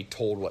don't want to be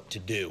told what to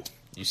do.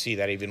 You see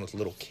that even with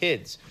little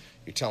kids.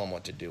 You tell them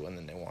what to do, and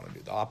then they want to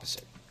do the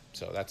opposite.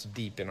 So that's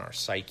deep in our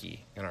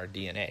psyche and our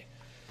DNA.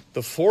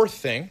 The 4th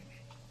thing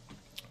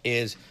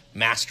is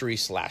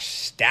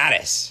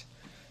mastery/status.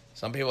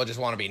 Some people just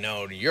want to be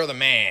known. You're the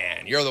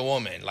man. You're the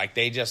woman. Like,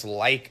 they just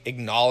like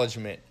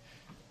acknowledgement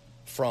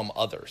from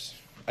others.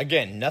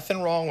 Again,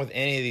 nothing wrong with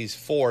any of these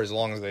 4 as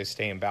long as they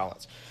stay in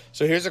balance.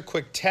 So here's a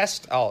quick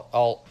test.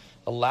 I'll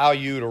allow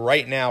you to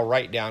right now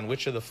write down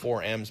which of the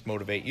 4 M's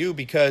motivate you,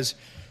 because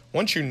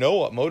once you know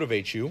what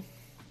motivates you,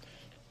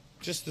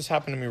 just this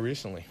happened to me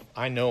recently.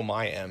 I know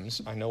my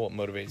M's. I know what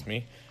motivates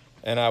me.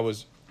 And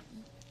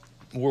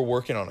we're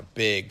working on a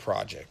big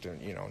project.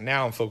 And,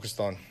 now I'm focused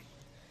on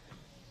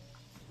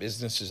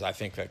businesses I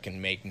think that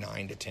can make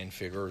 9 to 10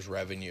 figures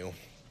revenue.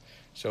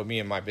 So me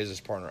and my business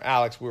partner,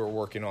 Alex, we were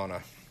working on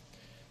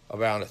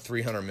around a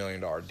 $300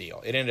 million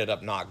deal. It ended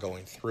up not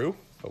going through,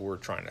 but we're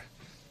trying to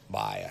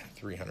buy a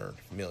 $300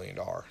 million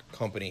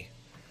company.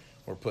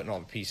 We're putting all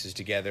the pieces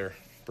together,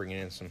 bringing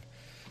in some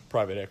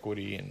private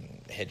equity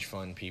and hedge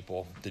fund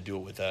people to do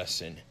it with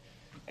us, and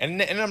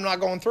I'm not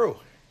going through.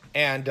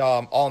 And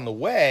on the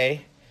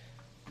way,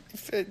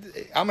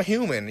 I'm a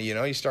human,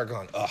 you start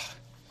going, ugh,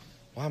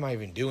 why am I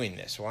even doing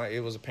this? Why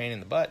it was a pain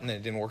in the butt, and then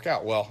it didn't work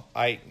out. Well,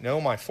 I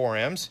know my 4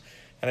 M's,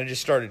 and I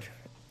just started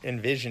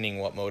envisioning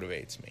what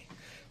motivates me.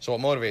 So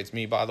what motivates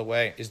me, by the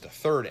way, is the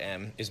 3rd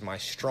M, is my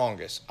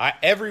strongest.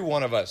 Every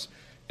one of us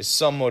is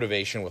some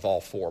motivation with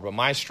all 4, but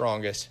my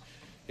strongest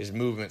is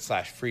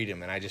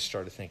movement/freedom. And I just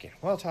started thinking,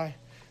 well, Ty,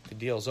 the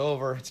deal's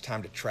over. It's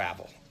time to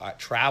travel.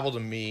 Travel to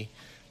me.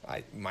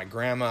 My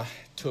grandma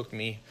took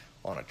me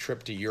on a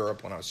trip to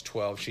Europe when I was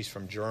 12. She's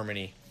from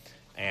Germany,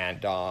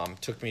 and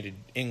took me to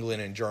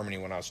England and Germany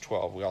when I was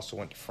 12. We also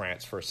went to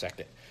France for a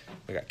second.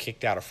 We got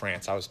kicked out of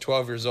France. I was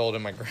 12 years old,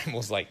 and my grandma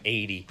was like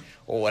 80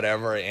 or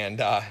whatever.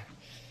 And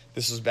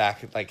this was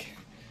back,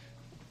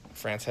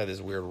 France had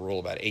this weird rule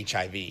about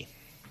HIV.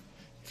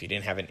 If you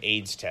didn't have an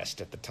AIDS test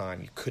at the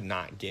time, you could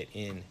not get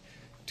in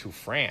to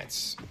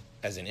France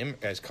we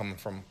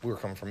were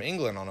coming from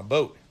England on a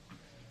boat,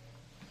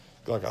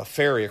 like a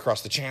ferry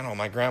across the channel.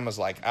 My grandma's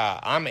like,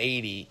 I'm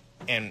 80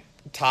 and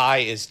Ty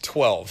is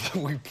 12.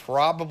 We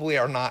probably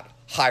are not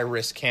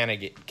high-risk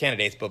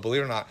candidates, but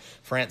believe it or not,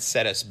 France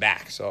set us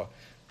back. So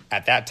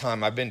at that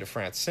time, I've been to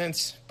France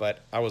since, but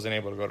I wasn't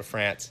able to go to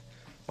France.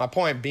 My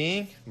point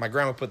being, my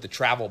grandma put the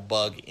travel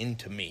bug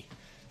into me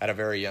at a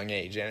very young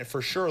age. And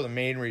for sure, the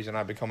main reason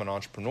I become an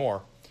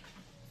entrepreneur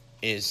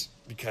is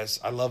because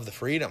I love the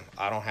freedom.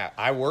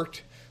 I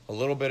worked a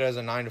little bit as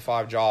a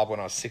 9-to-5 job when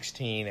I was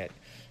 16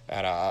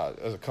 at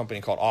a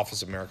company called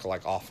Office America,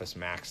 like Office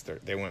Max.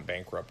 They went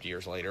bankrupt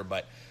years later,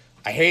 but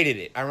I hated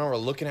it. I remember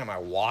looking at my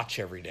watch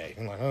every day.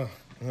 I'm like,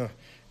 And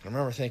I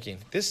remember thinking,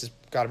 this has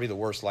got to be the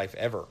worst life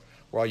ever,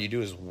 where all you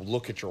do is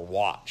look at your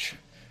watch.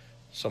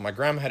 So my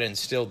grandma had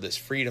instilled this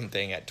freedom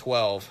thing at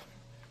 12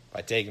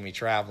 by taking me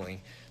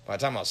traveling. By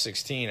the time I was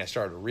 16, I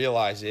started to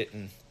realize it,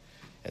 and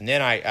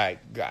then I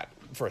got,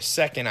 for a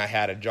second, I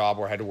had a job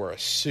where I had to wear a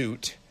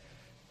suit.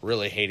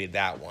 Really hated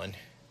that one.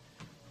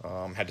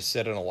 Had to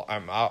set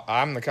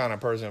I'm the kind of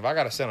person, if I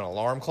got to set an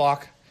alarm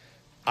clock,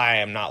 I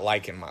am not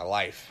liking my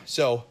life.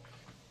 So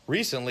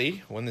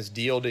recently, when this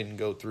deal didn't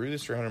go through,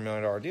 this $300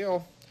 million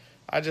deal,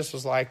 I just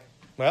was like,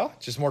 well,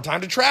 just more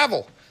time to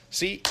travel.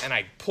 See, and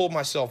I pulled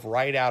myself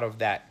right out of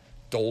that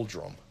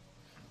doldrum.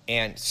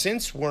 And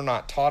since we're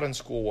not taught in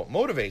school what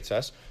motivates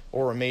us,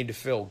 or we're made to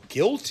feel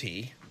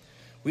guilty,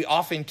 we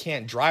often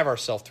can't drive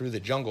ourselves through the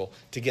jungle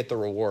to get the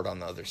reward on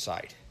the other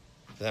side.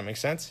 Does that make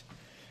sense?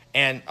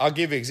 And I'll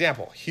give you an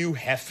example. Hugh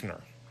Hefner,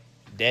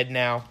 dead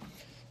now,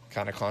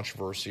 kind of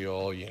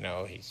controversial,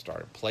 he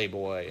started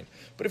Playboy.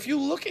 But if you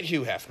look at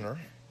Hugh Hefner,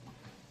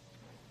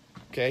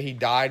 okay, he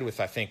died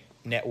with, I think,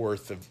 net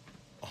worth of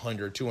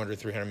 $100,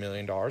 $200, $300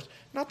 million.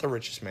 Not the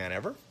richest man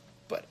ever,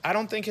 but I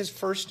don't think his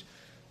first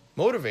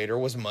motivator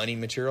was money,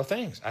 material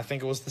things. I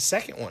think it was the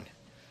second one,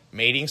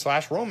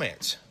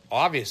 mating/romance,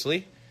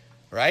 obviously,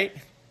 right?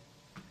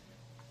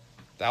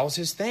 That was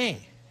his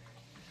thing.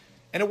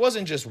 And it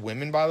wasn't just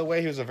women, by the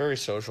way. He was a very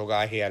social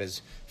guy. He had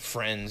his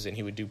friends, and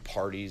he would do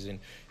parties, and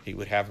he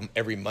would have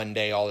every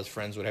Monday, all his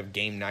friends would have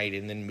game night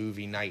and then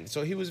movie night.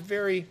 So he was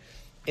very,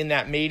 in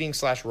that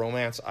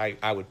mating/romance,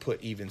 I would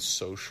put even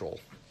social,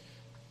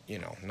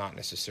 not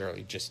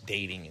necessarily just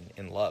dating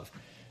and love.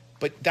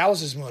 But that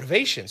was his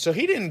motivation. So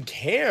he didn't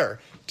care.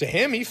 To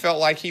him, he felt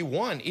like he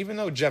won. Even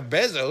though Jeff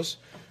Bezos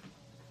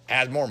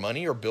had more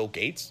money, or Bill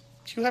Gates,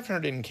 Hugh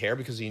Hefner didn't care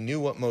because he knew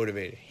what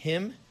motivated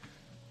him.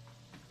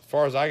 As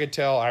far as I could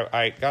tell,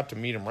 I got to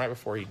meet him right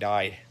before he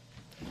died.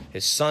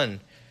 His son,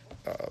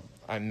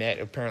 I met,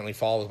 apparently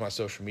follows my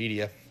social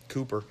media,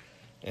 Cooper,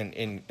 and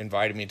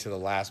invited me to the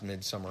last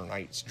Midsummer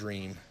Night's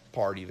Dream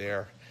party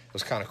there. It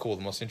was kind of cool.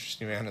 The most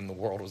interesting man in the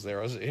world was there.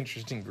 It was an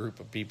interesting group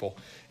of people,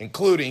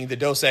 including the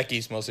Dos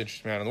Equis most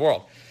interesting man in the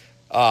world,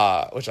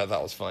 which I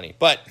thought was funny.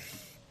 But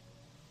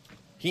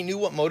He knew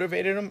what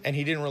motivated him, and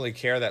he didn't really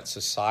care that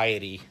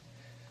society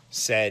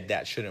said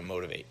that shouldn't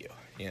motivate you,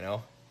 you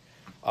know?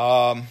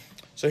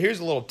 So here's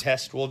a little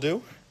test we'll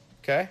do,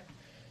 okay?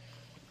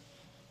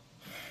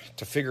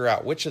 To figure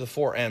out which of the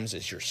 4 M's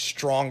is your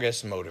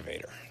strongest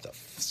motivator. The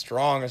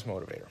strongest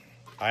motivator.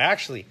 I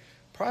actually,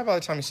 probably by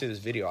the time you see this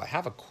video, I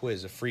have a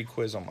quiz, a free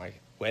quiz on my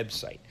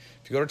website.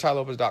 If you go to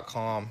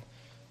tylopez.com,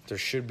 there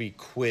should be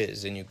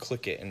quiz, and you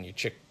click it, and you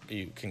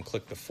can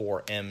click the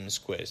 4 M's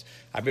quiz.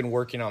 I've been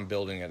working on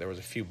building it. There was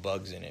a few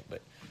bugs in it,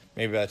 but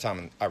maybe by the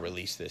time I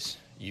release this,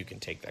 you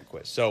can take that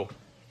quiz. So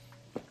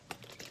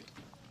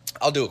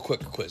I'll do a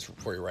quick quiz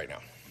for you right now.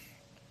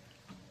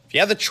 If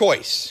you have the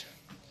choice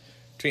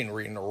between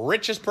being the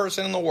richest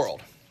person in the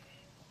world,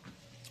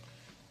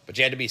 but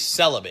you had to be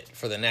celibate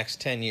for the next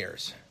 10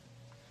 years,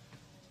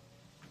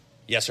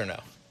 yes or no?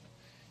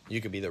 You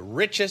could be the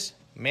richest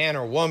man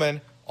or woman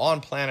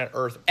on planet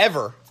Earth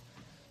ever,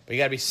 but you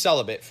got to be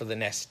celibate for the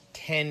next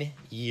 10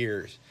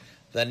 years,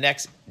 the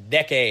next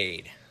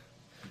decade.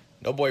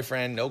 No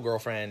boyfriend, no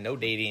girlfriend, no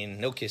dating,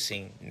 no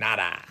kissing,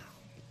 nada.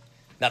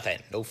 Nothing.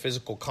 No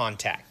physical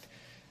contact.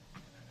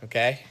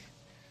 Okay?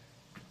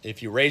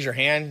 If you raise your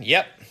hand,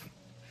 yep,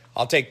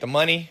 I'll take the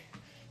money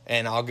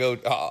and I'll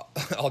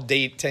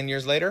date 10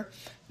 years later,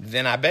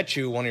 then I bet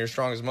you one of your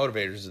strongest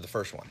motivators is the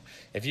first one.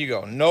 If you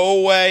go,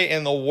 no way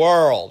in the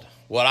world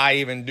would I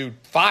even do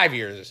 5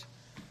 years,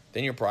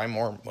 then you're probably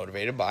more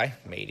motivated by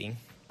mating,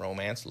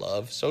 romance,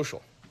 love,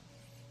 social.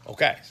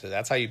 Okay, so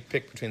that's how you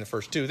pick between the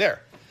first 2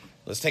 there.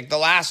 Let's take the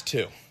last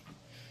 2.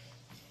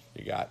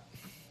 You got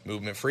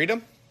movement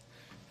freedom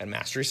and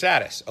mastery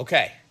status.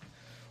 Okay,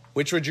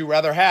 which would you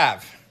rather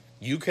have?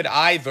 You could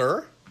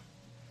either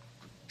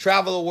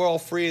travel the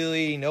world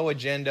freely, no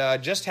agenda,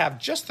 just have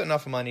just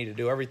enough money to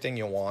do everything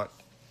you want,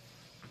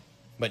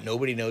 but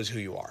nobody knows who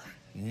you are.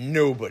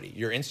 Nobody.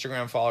 Your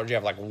Instagram followers, you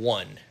have like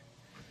 1.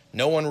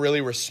 No one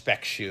really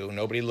respects you.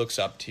 Nobody looks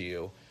up to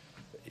you.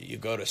 You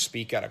go to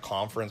speak at a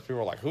conference, people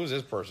are like, who's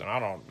this person?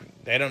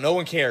 No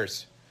one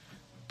cares.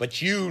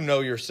 But you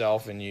know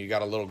yourself, and you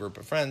got a little group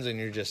of friends, and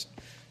you're just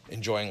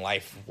enjoying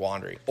life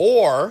wandering.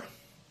 Or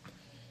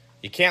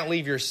you can't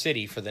leave your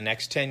city for the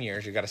next 10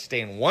 years. You got to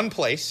stay in one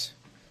place,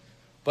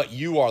 but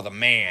you are the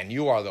man.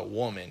 You are the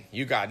woman.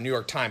 You got a New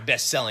York Times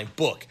best-selling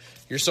book.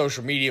 Your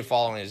social media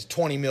following is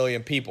 20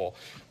 million people.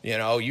 You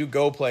know, you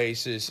go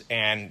places,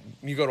 and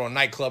you go to a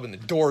nightclub, and the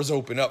doors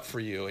open up for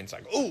you, and it's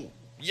like, oh,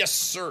 yes,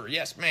 sir.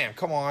 Yes, ma'am.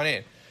 Come on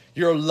in.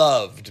 You're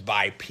loved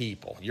by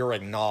people. You're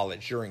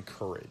acknowledged. You're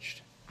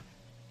encouraged.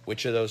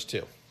 Which of those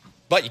 2?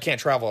 But you can't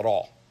travel at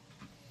all.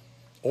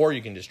 Or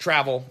you can just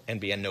travel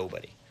and be a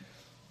nobody.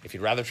 If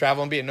you'd rather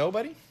travel and be a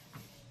nobody,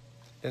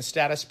 then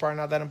status is probably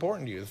not that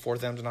important to you. The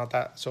 4th M's not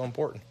that so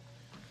important.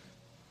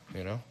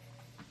 You know?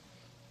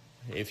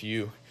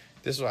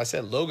 This is what I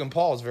said. Logan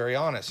Paul is very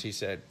honest. He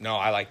said, no,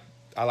 I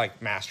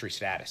like mastery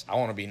status. I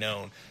want to be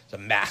known as a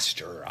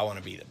master. I want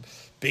to be the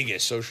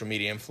biggest social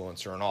media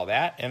influencer and all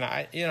that. And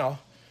a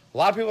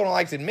lot of people don't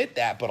like to admit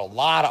that, but a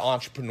lot of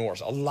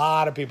entrepreneurs, a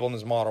lot of people in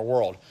this modern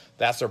world,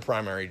 that's their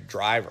primary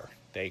driver.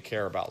 They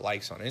care about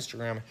likes on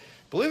Instagram.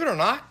 Believe it or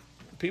not,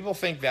 people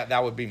think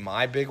that would be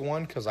my big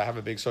one because I have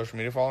a big social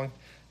media following.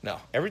 No,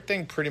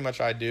 everything pretty much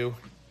I do.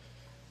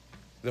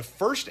 The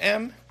first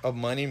M of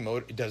money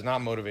does not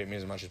motivate me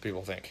as much as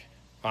people think.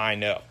 I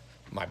know.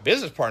 My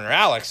business partner,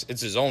 Alex,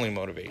 it's his only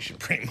motivation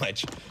pretty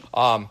much.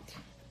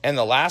 And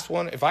the last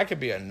one, if I could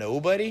be a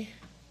nobody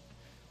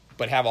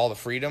but have all the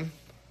freedom,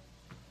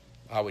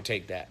 I would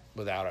take that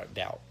without a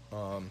doubt.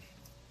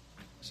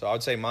 So I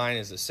would say mine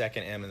is the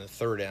 2nd M and the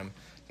 3rd M,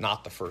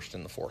 not the 1st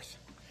and the 4th.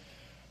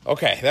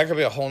 Okay, that could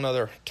be a whole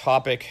nother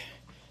topic,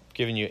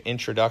 giving you an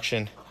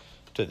introduction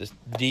to this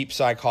deep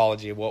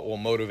psychology of what will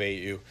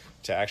motivate you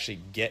to actually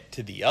get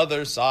to the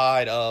other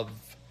side of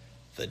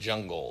the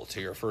jungle, to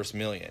your first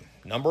million.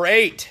 Number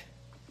 8,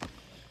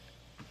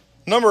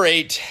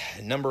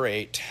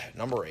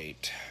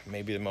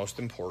 maybe the most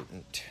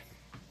important.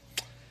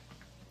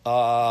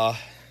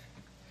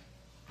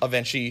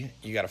 Eventually,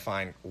 you got to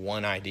find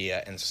one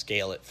idea and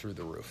scale it through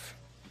the roof.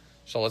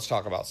 So let's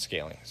talk about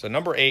scaling. So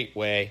number 8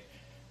 way,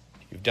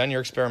 you've done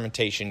your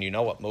experimentation. You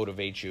know what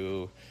motivates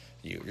you.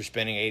 You're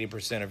spending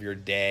 80% of your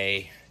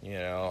day.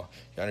 You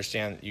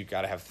understand you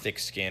got to have thick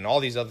skin. All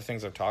these other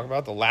things I've talked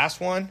about. The last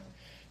one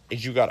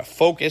is you got to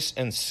focus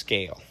and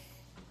scale.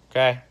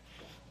 Okay?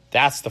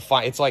 That's the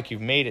fight. It's like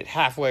you've made it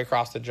halfway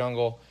across the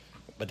jungle,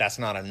 but that's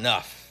not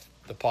enough.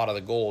 The pot of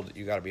the gold,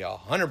 you got to be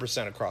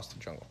 100% across the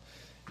jungle.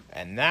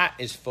 And that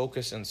is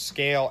focus and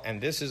scale. And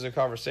this is a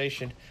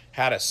conversation,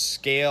 how to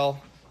scale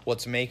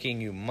what's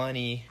making you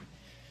money.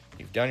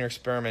 You've done your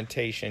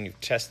experimentation. You've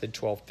tested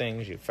 12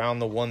 things. You've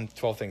found the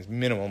 12 things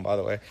minimum, by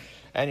the way.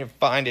 And you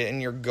find it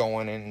and you're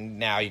going, and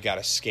now you got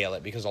to scale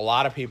it, because a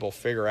lot of people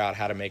figure out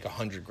how to make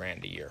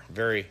 $100,000 a year.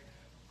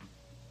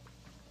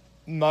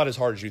 Not as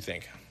hard as you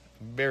think.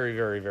 Very,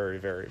 very, very,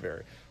 very,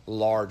 very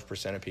large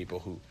percent of people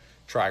who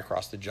try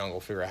across the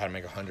jungle figure out how to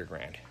make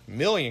 $100,000.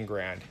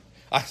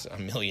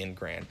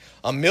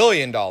 $1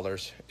 million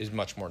is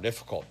much more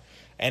difficult.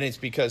 And it's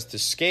because to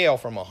scale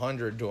from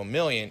 100 to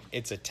 1,000,000,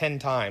 it's a 10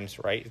 times,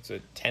 right? It's a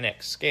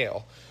 10x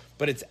scale,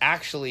 but it's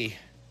actually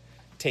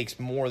takes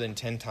more than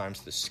 10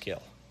 times the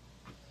skill.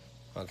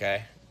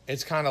 Okay?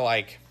 It's kind of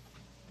like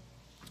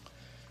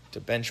to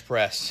bench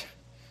press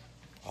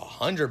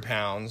 100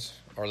 pounds,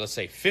 or let's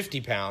say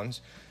 50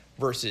 pounds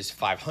versus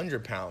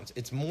 500 pounds.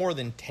 It's more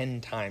than 10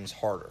 times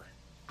harder.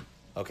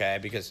 Okay?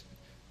 Because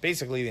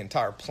basically the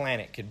entire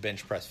planet could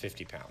bench press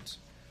 50 pounds.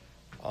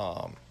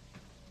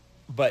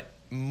 But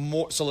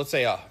more, so let's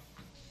say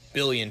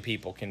 1,000,000,000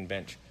 people can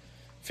bench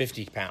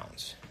 50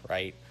 pounds,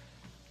 right?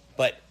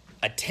 But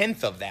a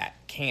tenth of that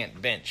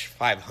can't bench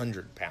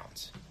 500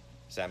 pounds.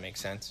 Does that make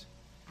sense?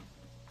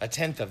 A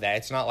tenth of that.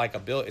 It's not like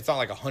it's not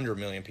like 100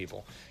 million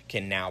people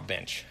can now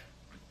bench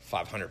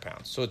 500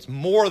 pounds. So it's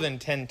more than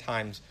 10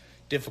 times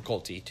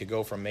difficulty to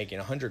go from making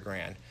 100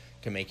 grand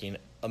to making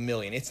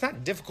 1,000,000. It's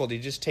not difficult. It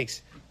just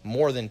takes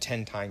more than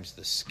 10 times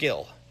the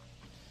skill.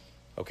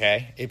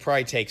 Okay? It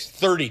probably takes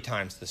 30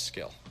 times the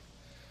skill.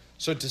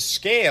 So to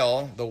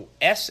scale, the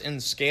S in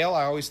scale,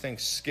 I always think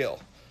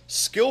skill.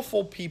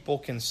 Skillful people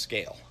can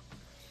scale.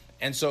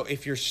 And so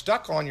if you're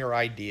stuck on your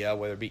idea,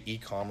 whether it be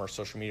e-commerce,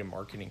 social media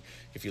marketing,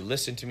 if you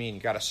listen to me and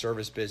you got a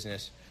service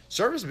business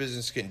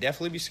can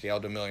definitely be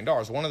scaled to $1 million.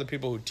 One of the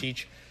people who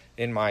teach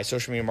in my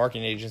social media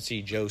marketing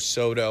agency, Joe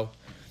Soto,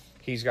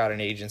 he's got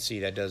an agency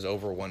that does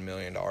over $1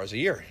 million a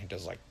year. He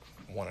does like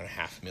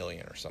 1.5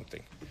 million or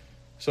something.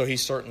 So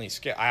he's certainly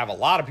scaled. I have a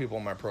lot of people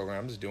in my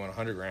programs doing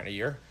 100 grand a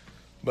year,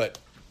 but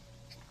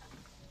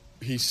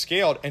he's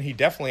scaled, and he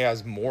definitely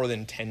has more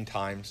than 10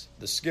 times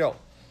the skill.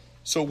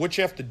 So what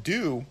you have to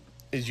do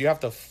is you have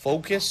to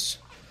focus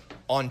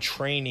on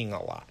training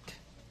a lot,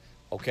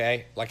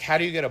 okay? Like, how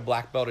do you get a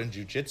black belt in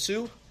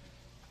jiu-jitsu?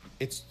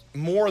 It's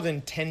more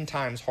than 10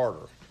 times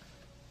harder.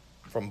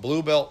 From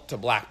blue belt to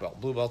black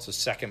belt. Blue belt's a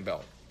second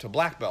belt. To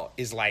black belt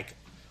is like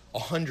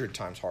 100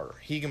 times harder.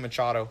 Higa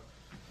Machado,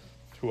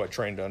 who I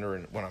trained under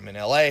when I'm in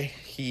LA,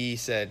 he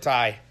said,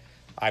 Ty,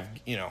 I've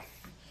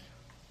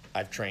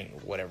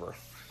trained whatever.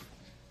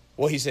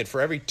 Well, he said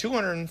for every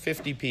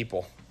 250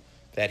 people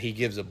that he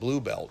gives a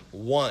blue belt,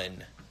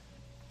 one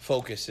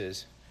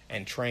focuses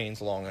and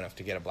trains long enough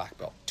to get a black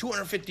belt.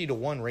 250 to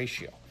 1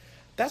 ratio.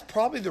 That's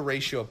probably the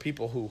ratio of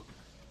people who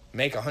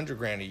make 100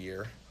 grand a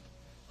year,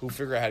 who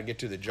figure out how to get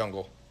to the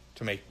jungle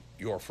to make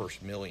your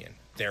first million,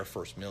 their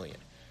first million.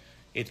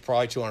 It's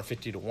probably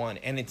 250 to 1.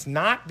 And it's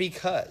not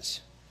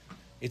because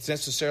it's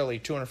necessarily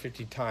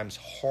 250 times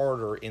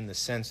harder in the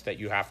sense that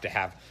you have to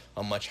have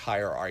a much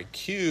higher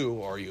IQ,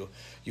 or you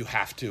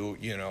have to,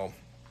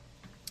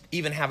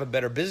 even have a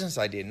better business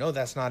idea. No,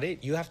 that's not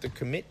it. You have to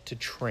commit to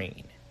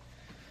train.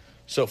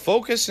 So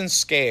focus and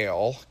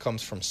scale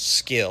comes from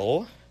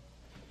skill,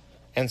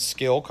 and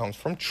skill comes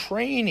from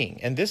training.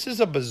 And this is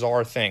a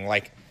bizarre thing.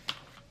 Like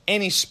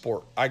any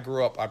sport, I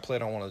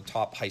played on one of the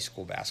top high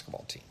school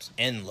basketball teams,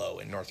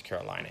 Enloe in North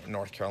Carolina. And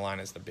North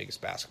Carolina is the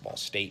biggest basketball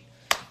state.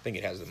 I think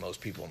it has the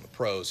most people in the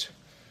pros.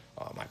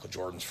 Michael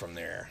Jordan's from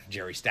there.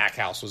 Jerry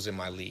Stackhouse was in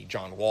my league.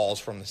 John Wall's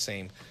from the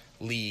same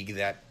league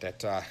that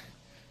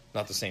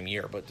not the same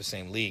year, but the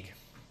same league.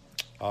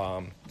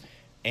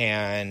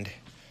 And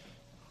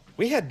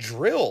we had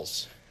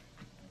drills.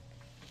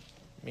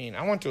 I mean,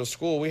 I went to a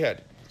school, we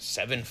had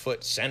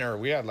 7-foot center.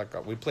 We had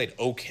we played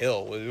Oak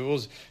Hill.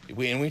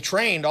 And we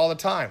trained all the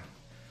time.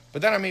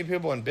 But then I meet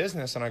people in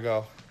business and I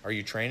go, are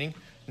you training?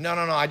 No,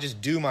 I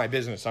just do my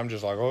business. I'm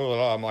just like,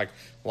 I'm like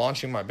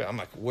launching my business. I'm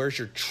like, where's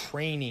your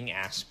training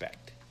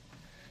aspect?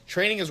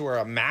 Training is where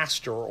a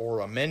master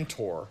or a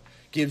mentor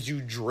gives you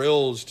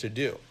drills to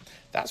do.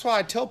 That's why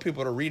I tell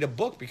people to read a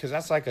book, because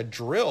that's like a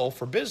drill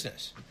for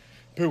business.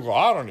 People go,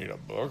 I don't need a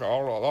book.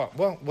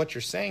 Well, what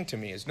you're saying to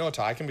me is, no,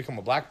 Ty, I can become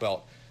a black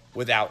belt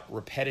without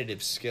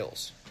repetitive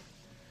skills.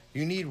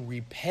 You need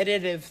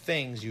repetitive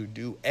things you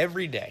do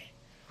every day.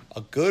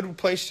 A good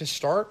place to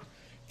start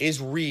is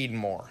read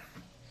more.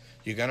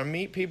 You're going to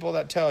meet people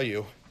that tell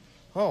you,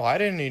 oh, I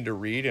didn't need to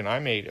read and I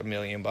made $1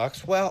 million.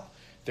 Well,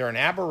 they're an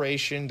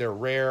aberration, they're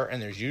rare, and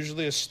there's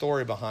usually a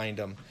story behind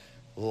them,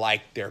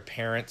 like their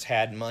parents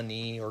had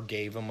money or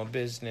gave them a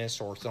business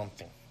or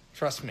something.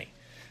 Trust me.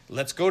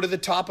 Let's go to the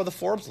top of the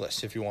Forbes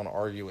list if you want to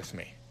argue with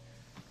me.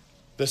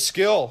 The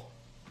skill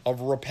of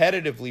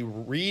repetitively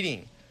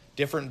reading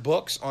different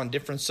books on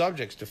different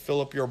subjects to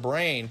fill up your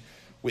brain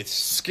with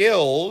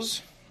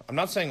skills. I'm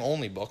not saying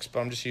only books,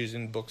 but I'm just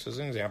using books as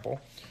an example.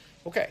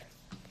 Okay,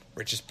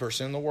 richest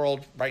person in the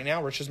world right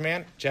now, richest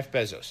man, Jeff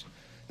Bezos.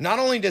 Not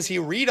only does he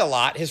read a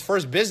lot, his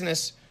first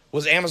business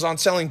was Amazon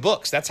selling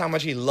books. That's how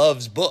much he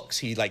loves books.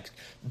 He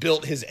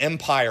built his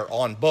empire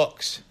on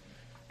books.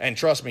 And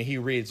trust me, he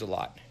reads a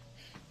lot.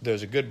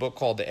 There's a good book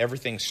called The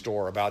Everything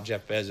Store about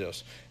Jeff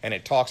Bezos, and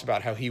it talks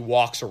about how he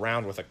walks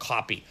around with a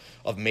copy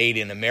of Made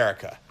in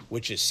America,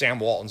 which is Sam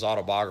Walton's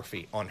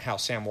autobiography on how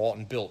Sam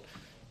Walton built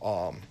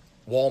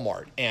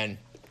Walmart. And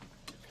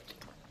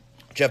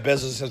Jeff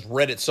Bezos has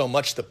read it so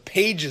much the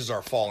pages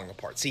are falling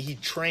apart. See, he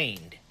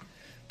trained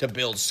to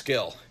build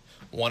skill.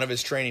 One of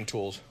his training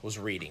tools was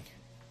reading.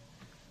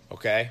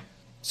 Okay?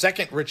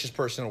 Second richest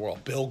person in the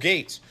world, Bill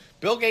Gates.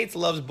 Bill Gates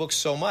loves books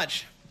so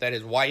much that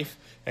his wife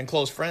and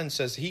close friends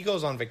says he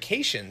goes on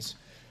vacations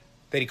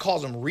that he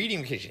calls them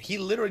reading vacation. He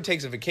literally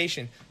takes a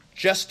vacation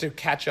just to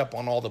catch up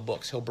on all the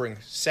books. He'll bring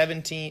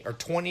 17 or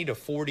 20 to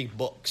 40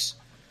 books,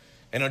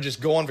 and he'll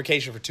just go on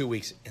vacation for 2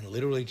 weeks and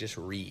literally just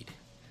read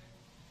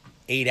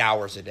 8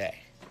 hours a day.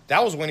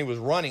 That was when he was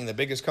running the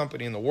biggest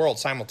company in the world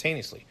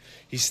simultaneously.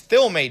 He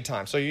still made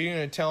time. So you're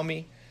going to tell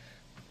me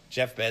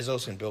Jeff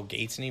Bezos and Bill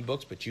Gates need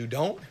books, but you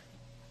don't?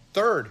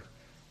 Third,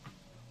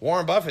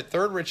 Warren Buffett,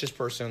 third richest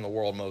person in the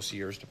world most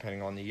years,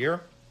 depending on the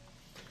year.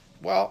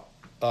 Well,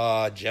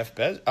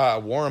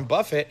 Warren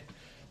Buffett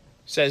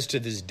says to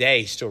this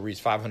day he still reads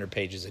 500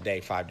 pages a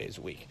day, 5 days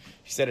a week.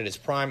 He said at his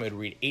prime he would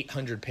read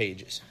 800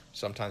 pages,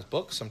 sometimes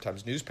books,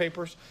 sometimes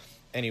newspapers,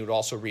 and he would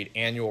also read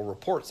annual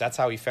reports. That's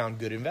how he found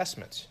good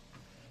investments.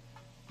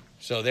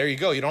 So there you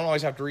go. You don't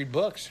always have to read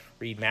books.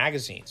 Read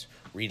magazines.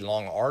 Read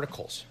long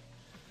articles.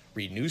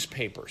 Read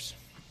newspapers.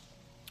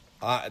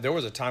 There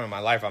was a time in my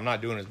life, I'm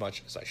not doing as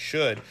much as I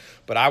should,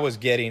 but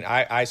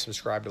I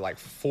subscribed to like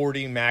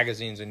 40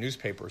 magazines and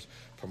newspapers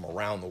from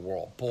around the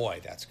world.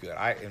 Boy, that's good.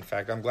 In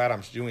fact, I'm glad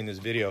I'm doing this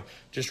video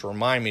just to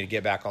remind me to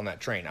get back on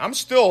that train. I'm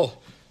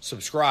still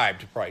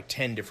subscribed to probably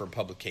 10 different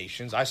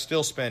publications. I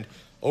still spend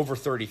over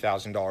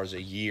 $30,000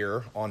 a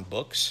year on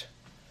books.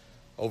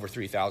 Over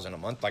 $3,000 a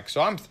month. So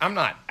I'm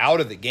not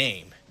out of the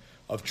game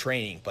of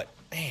training, but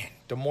man,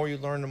 the more you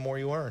learn, the more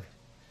you earn.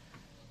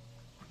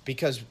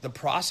 Because the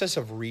process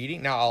of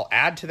reading, now I'll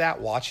add to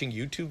that watching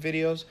YouTube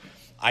videos.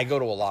 I go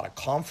to a lot of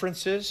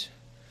conferences.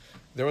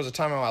 There was a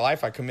time in my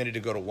life I committed to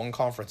go to one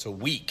conference a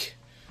week.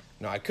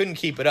 No, I couldn't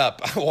keep it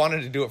up. I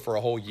wanted to do it for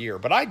a whole year,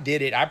 but I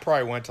did it. I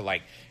probably went to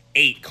like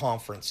 8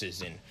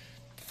 conferences in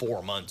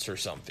 4 months or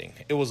something.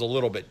 It was a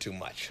little bit too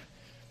much.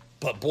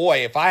 But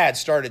boy, if I had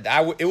started,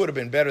 it would have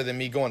been better than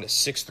me going to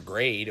 6th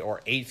grade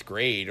or 8th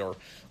grade or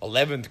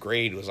 11th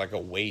grade. It was like a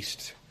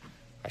waste.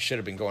 I should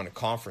have been going to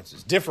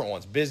conferences, different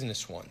ones,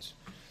 business ones,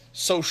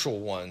 social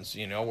ones,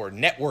 or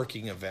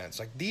networking events.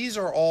 Like these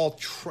are all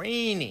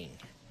training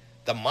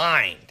the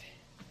mind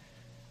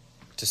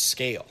to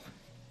scale.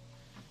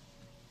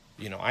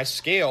 I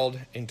scaled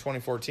in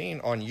 2014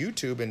 on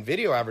YouTube and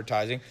video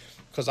advertising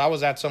because I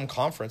was at some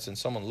conference and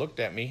someone looked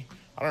at me.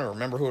 I don't even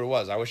remember who it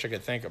was. I wish I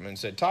could thank him and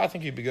said, Todd, I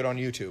think you'd be good on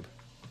YouTube.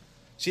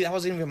 See, that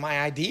wasn't even my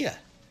idea.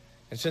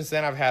 And since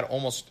then, I'm at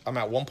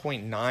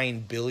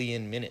 1.9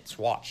 billion minutes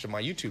watched of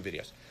my YouTube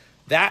videos.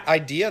 That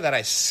idea that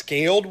I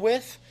scaled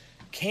with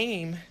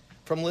came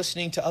from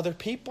listening to other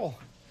people.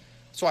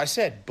 So I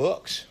said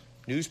books,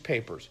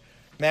 newspapers,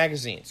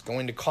 magazines,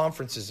 going to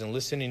conferences and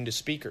listening to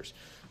speakers,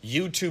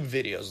 YouTube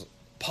videos,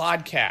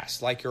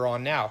 podcasts like you're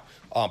on now,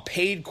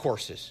 paid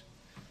courses,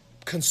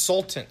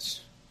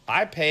 consultants.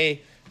 I've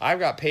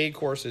got paid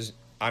courses.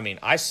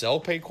 I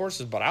sell paid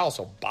courses, but I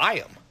also buy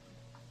them.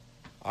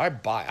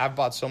 I've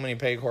bought so many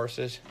paid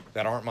courses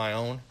that aren't my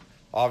own.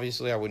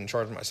 Obviously, I wouldn't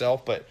charge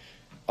myself, but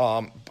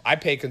I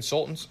pay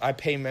consultants. I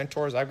pay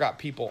mentors. I've got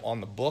people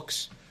on the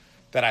books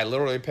that I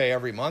literally pay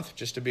every month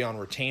just to be on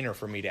retainer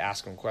for me to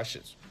ask them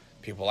questions.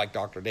 People like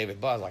Dr.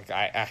 David Buzz.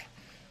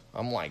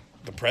 I'm like,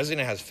 the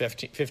president has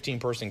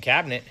 15-person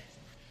cabinet.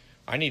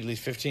 I need at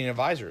least 15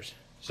 advisors.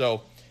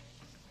 So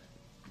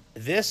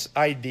this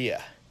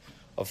idea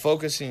of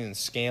focusing and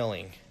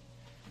scaling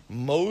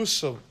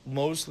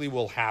mostly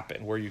will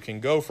happen where you can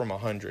go from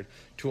 100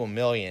 to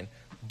 1,000,000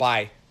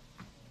 by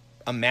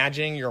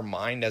imagining your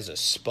mind as a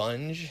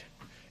sponge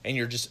and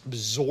you're just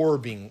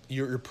absorbing,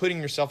 you're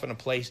putting yourself in a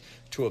place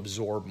to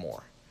absorb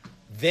more.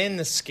 Then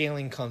the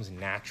scaling comes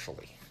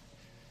naturally.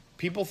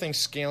 People think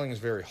scaling is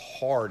very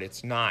hard.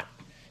 It's not.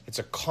 It's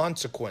a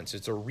consequence.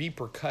 It's a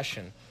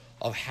repercussion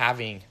of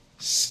having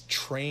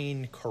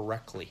trained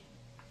correctly.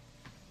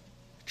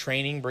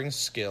 Training brings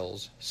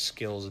skills.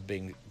 Skills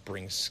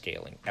brings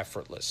scaling,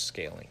 effortless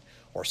scaling,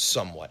 or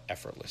somewhat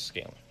effortless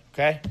scaling.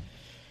 Okay?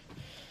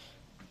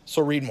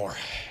 So read more.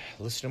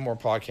 Listen to more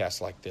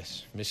podcasts like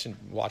this.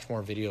 Watch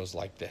more videos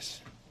like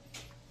this.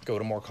 Go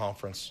to more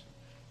conferences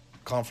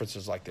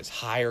like this.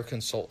 Hire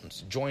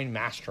consultants. Join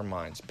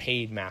masterminds,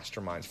 paid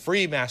masterminds,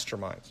 free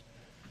masterminds.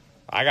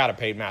 I got a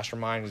paid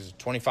mastermind. It's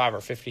 $25,000 or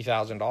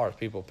 $50,000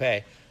 people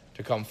pay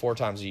to come 4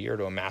 times a year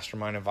to a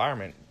mastermind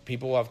environment.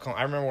 People have come.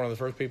 I remember one of the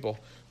first people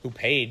who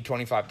paid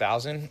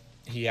 $25,000.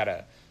 He had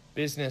a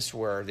business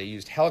where they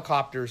used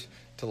helicopters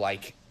to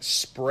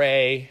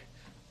spray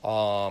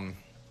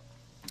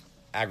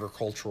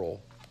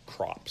agricultural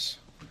crops,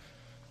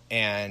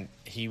 and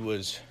he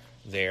was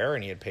there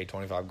and he had paid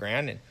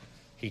 $25,000, and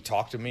he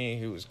talked to me.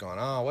 He was going,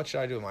 oh, what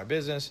should I do with my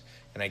business?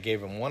 And I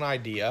gave him one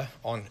idea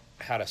on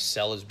how to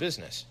sell his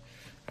business.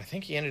 I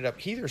think he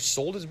either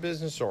sold his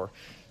business or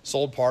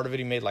sold part of it.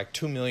 He made like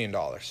 $2 million.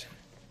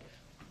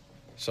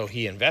 So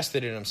he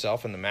invested in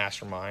himself in the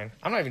mastermind.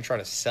 I'm not even trying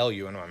to sell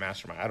you into my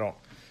mastermind. I don't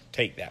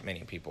take that many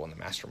people in the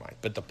mastermind.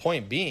 But the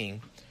point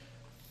being,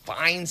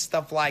 find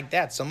stuff like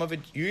that. Some of it,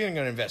 you're going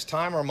to invest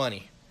time or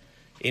money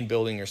in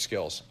building your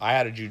skills. I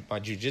had my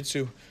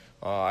jiu-jitsu.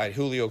 I had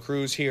Julio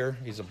Cruz here.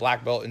 He's a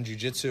black belt in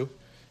jiu-jitsu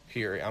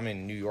here. I'm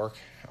in New York.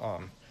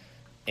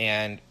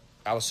 And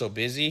I was so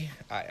busy,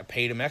 I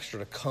paid him extra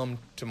to come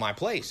to my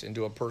place and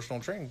do a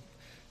personal training.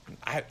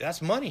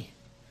 That's money.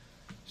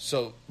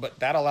 So, but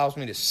that allows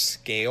me to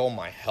scale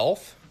my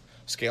health,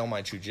 scale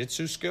my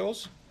jiu-jitsu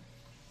skills.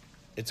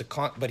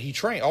 But he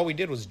trained. All we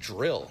did was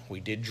drill. We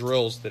did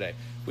drills today.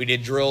 We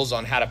did drills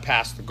on how to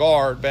pass the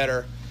guard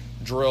better,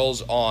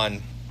 drills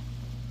on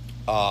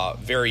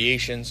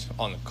variations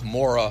on the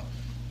Kimura,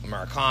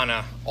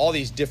 Americana, all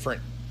these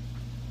different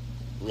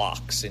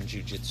locks in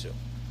jiu-jitsu.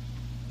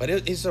 But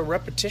it's a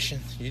repetition.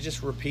 You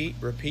just repeat.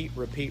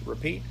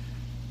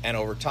 And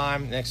over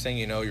time, next thing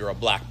you know, you're a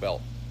black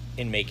belt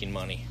in making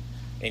money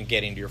and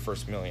getting to your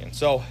first million.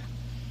 So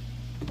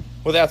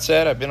with that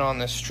said, I've been on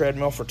this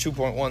treadmill for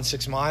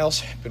 2.16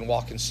 miles. Been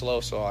walking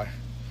slow, so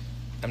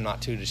I'm not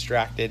too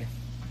distracted.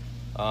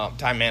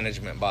 Time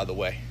management, by the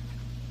way.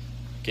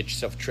 Get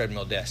yourself a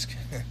treadmill desk.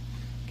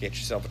 Get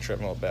yourself a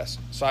treadmill desk.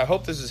 So I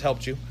hope this has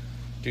helped you.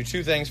 Do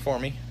 2 things for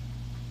me.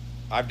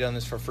 I've done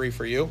this for free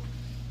for you.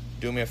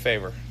 Do me a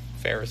favor.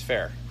 Fair is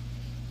fair.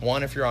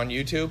 1, if you're on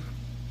YouTube,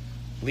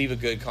 leave a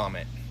good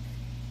comment.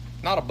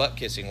 Not a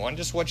butt-kissing one,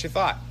 just what you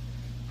thought.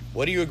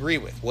 What do you agree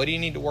with? What do you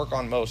need to work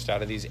on most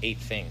out of these 8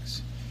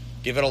 things?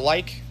 Give it a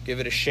like, give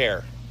it a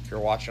share if you're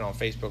watching on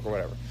Facebook or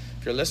whatever.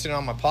 If you're listening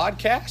on my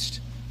podcast,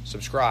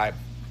 subscribe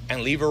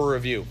and leave a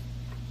review.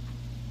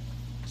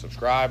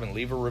 Subscribe and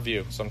leave a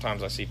review.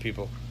 Sometimes I see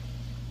people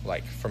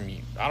like from you.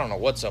 I don't know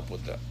what's up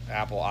with the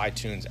Apple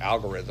iTunes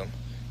algorithm.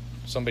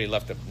 Somebody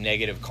left a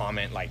negative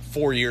comment like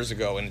 4 years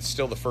ago, and it's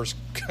still the first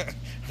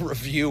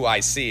review I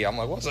see. I'm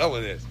like, what's up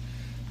with this?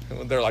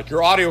 And they're like,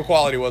 your audio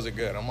quality wasn't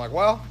good. I'm like,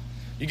 well,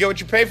 you get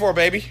what you pay for,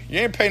 baby. You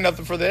ain't paying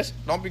nothing for this.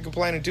 Don't be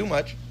complaining too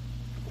much.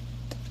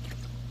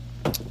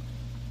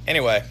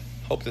 Anyway,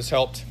 hope this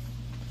helped,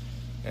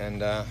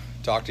 and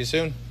talk to you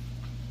soon.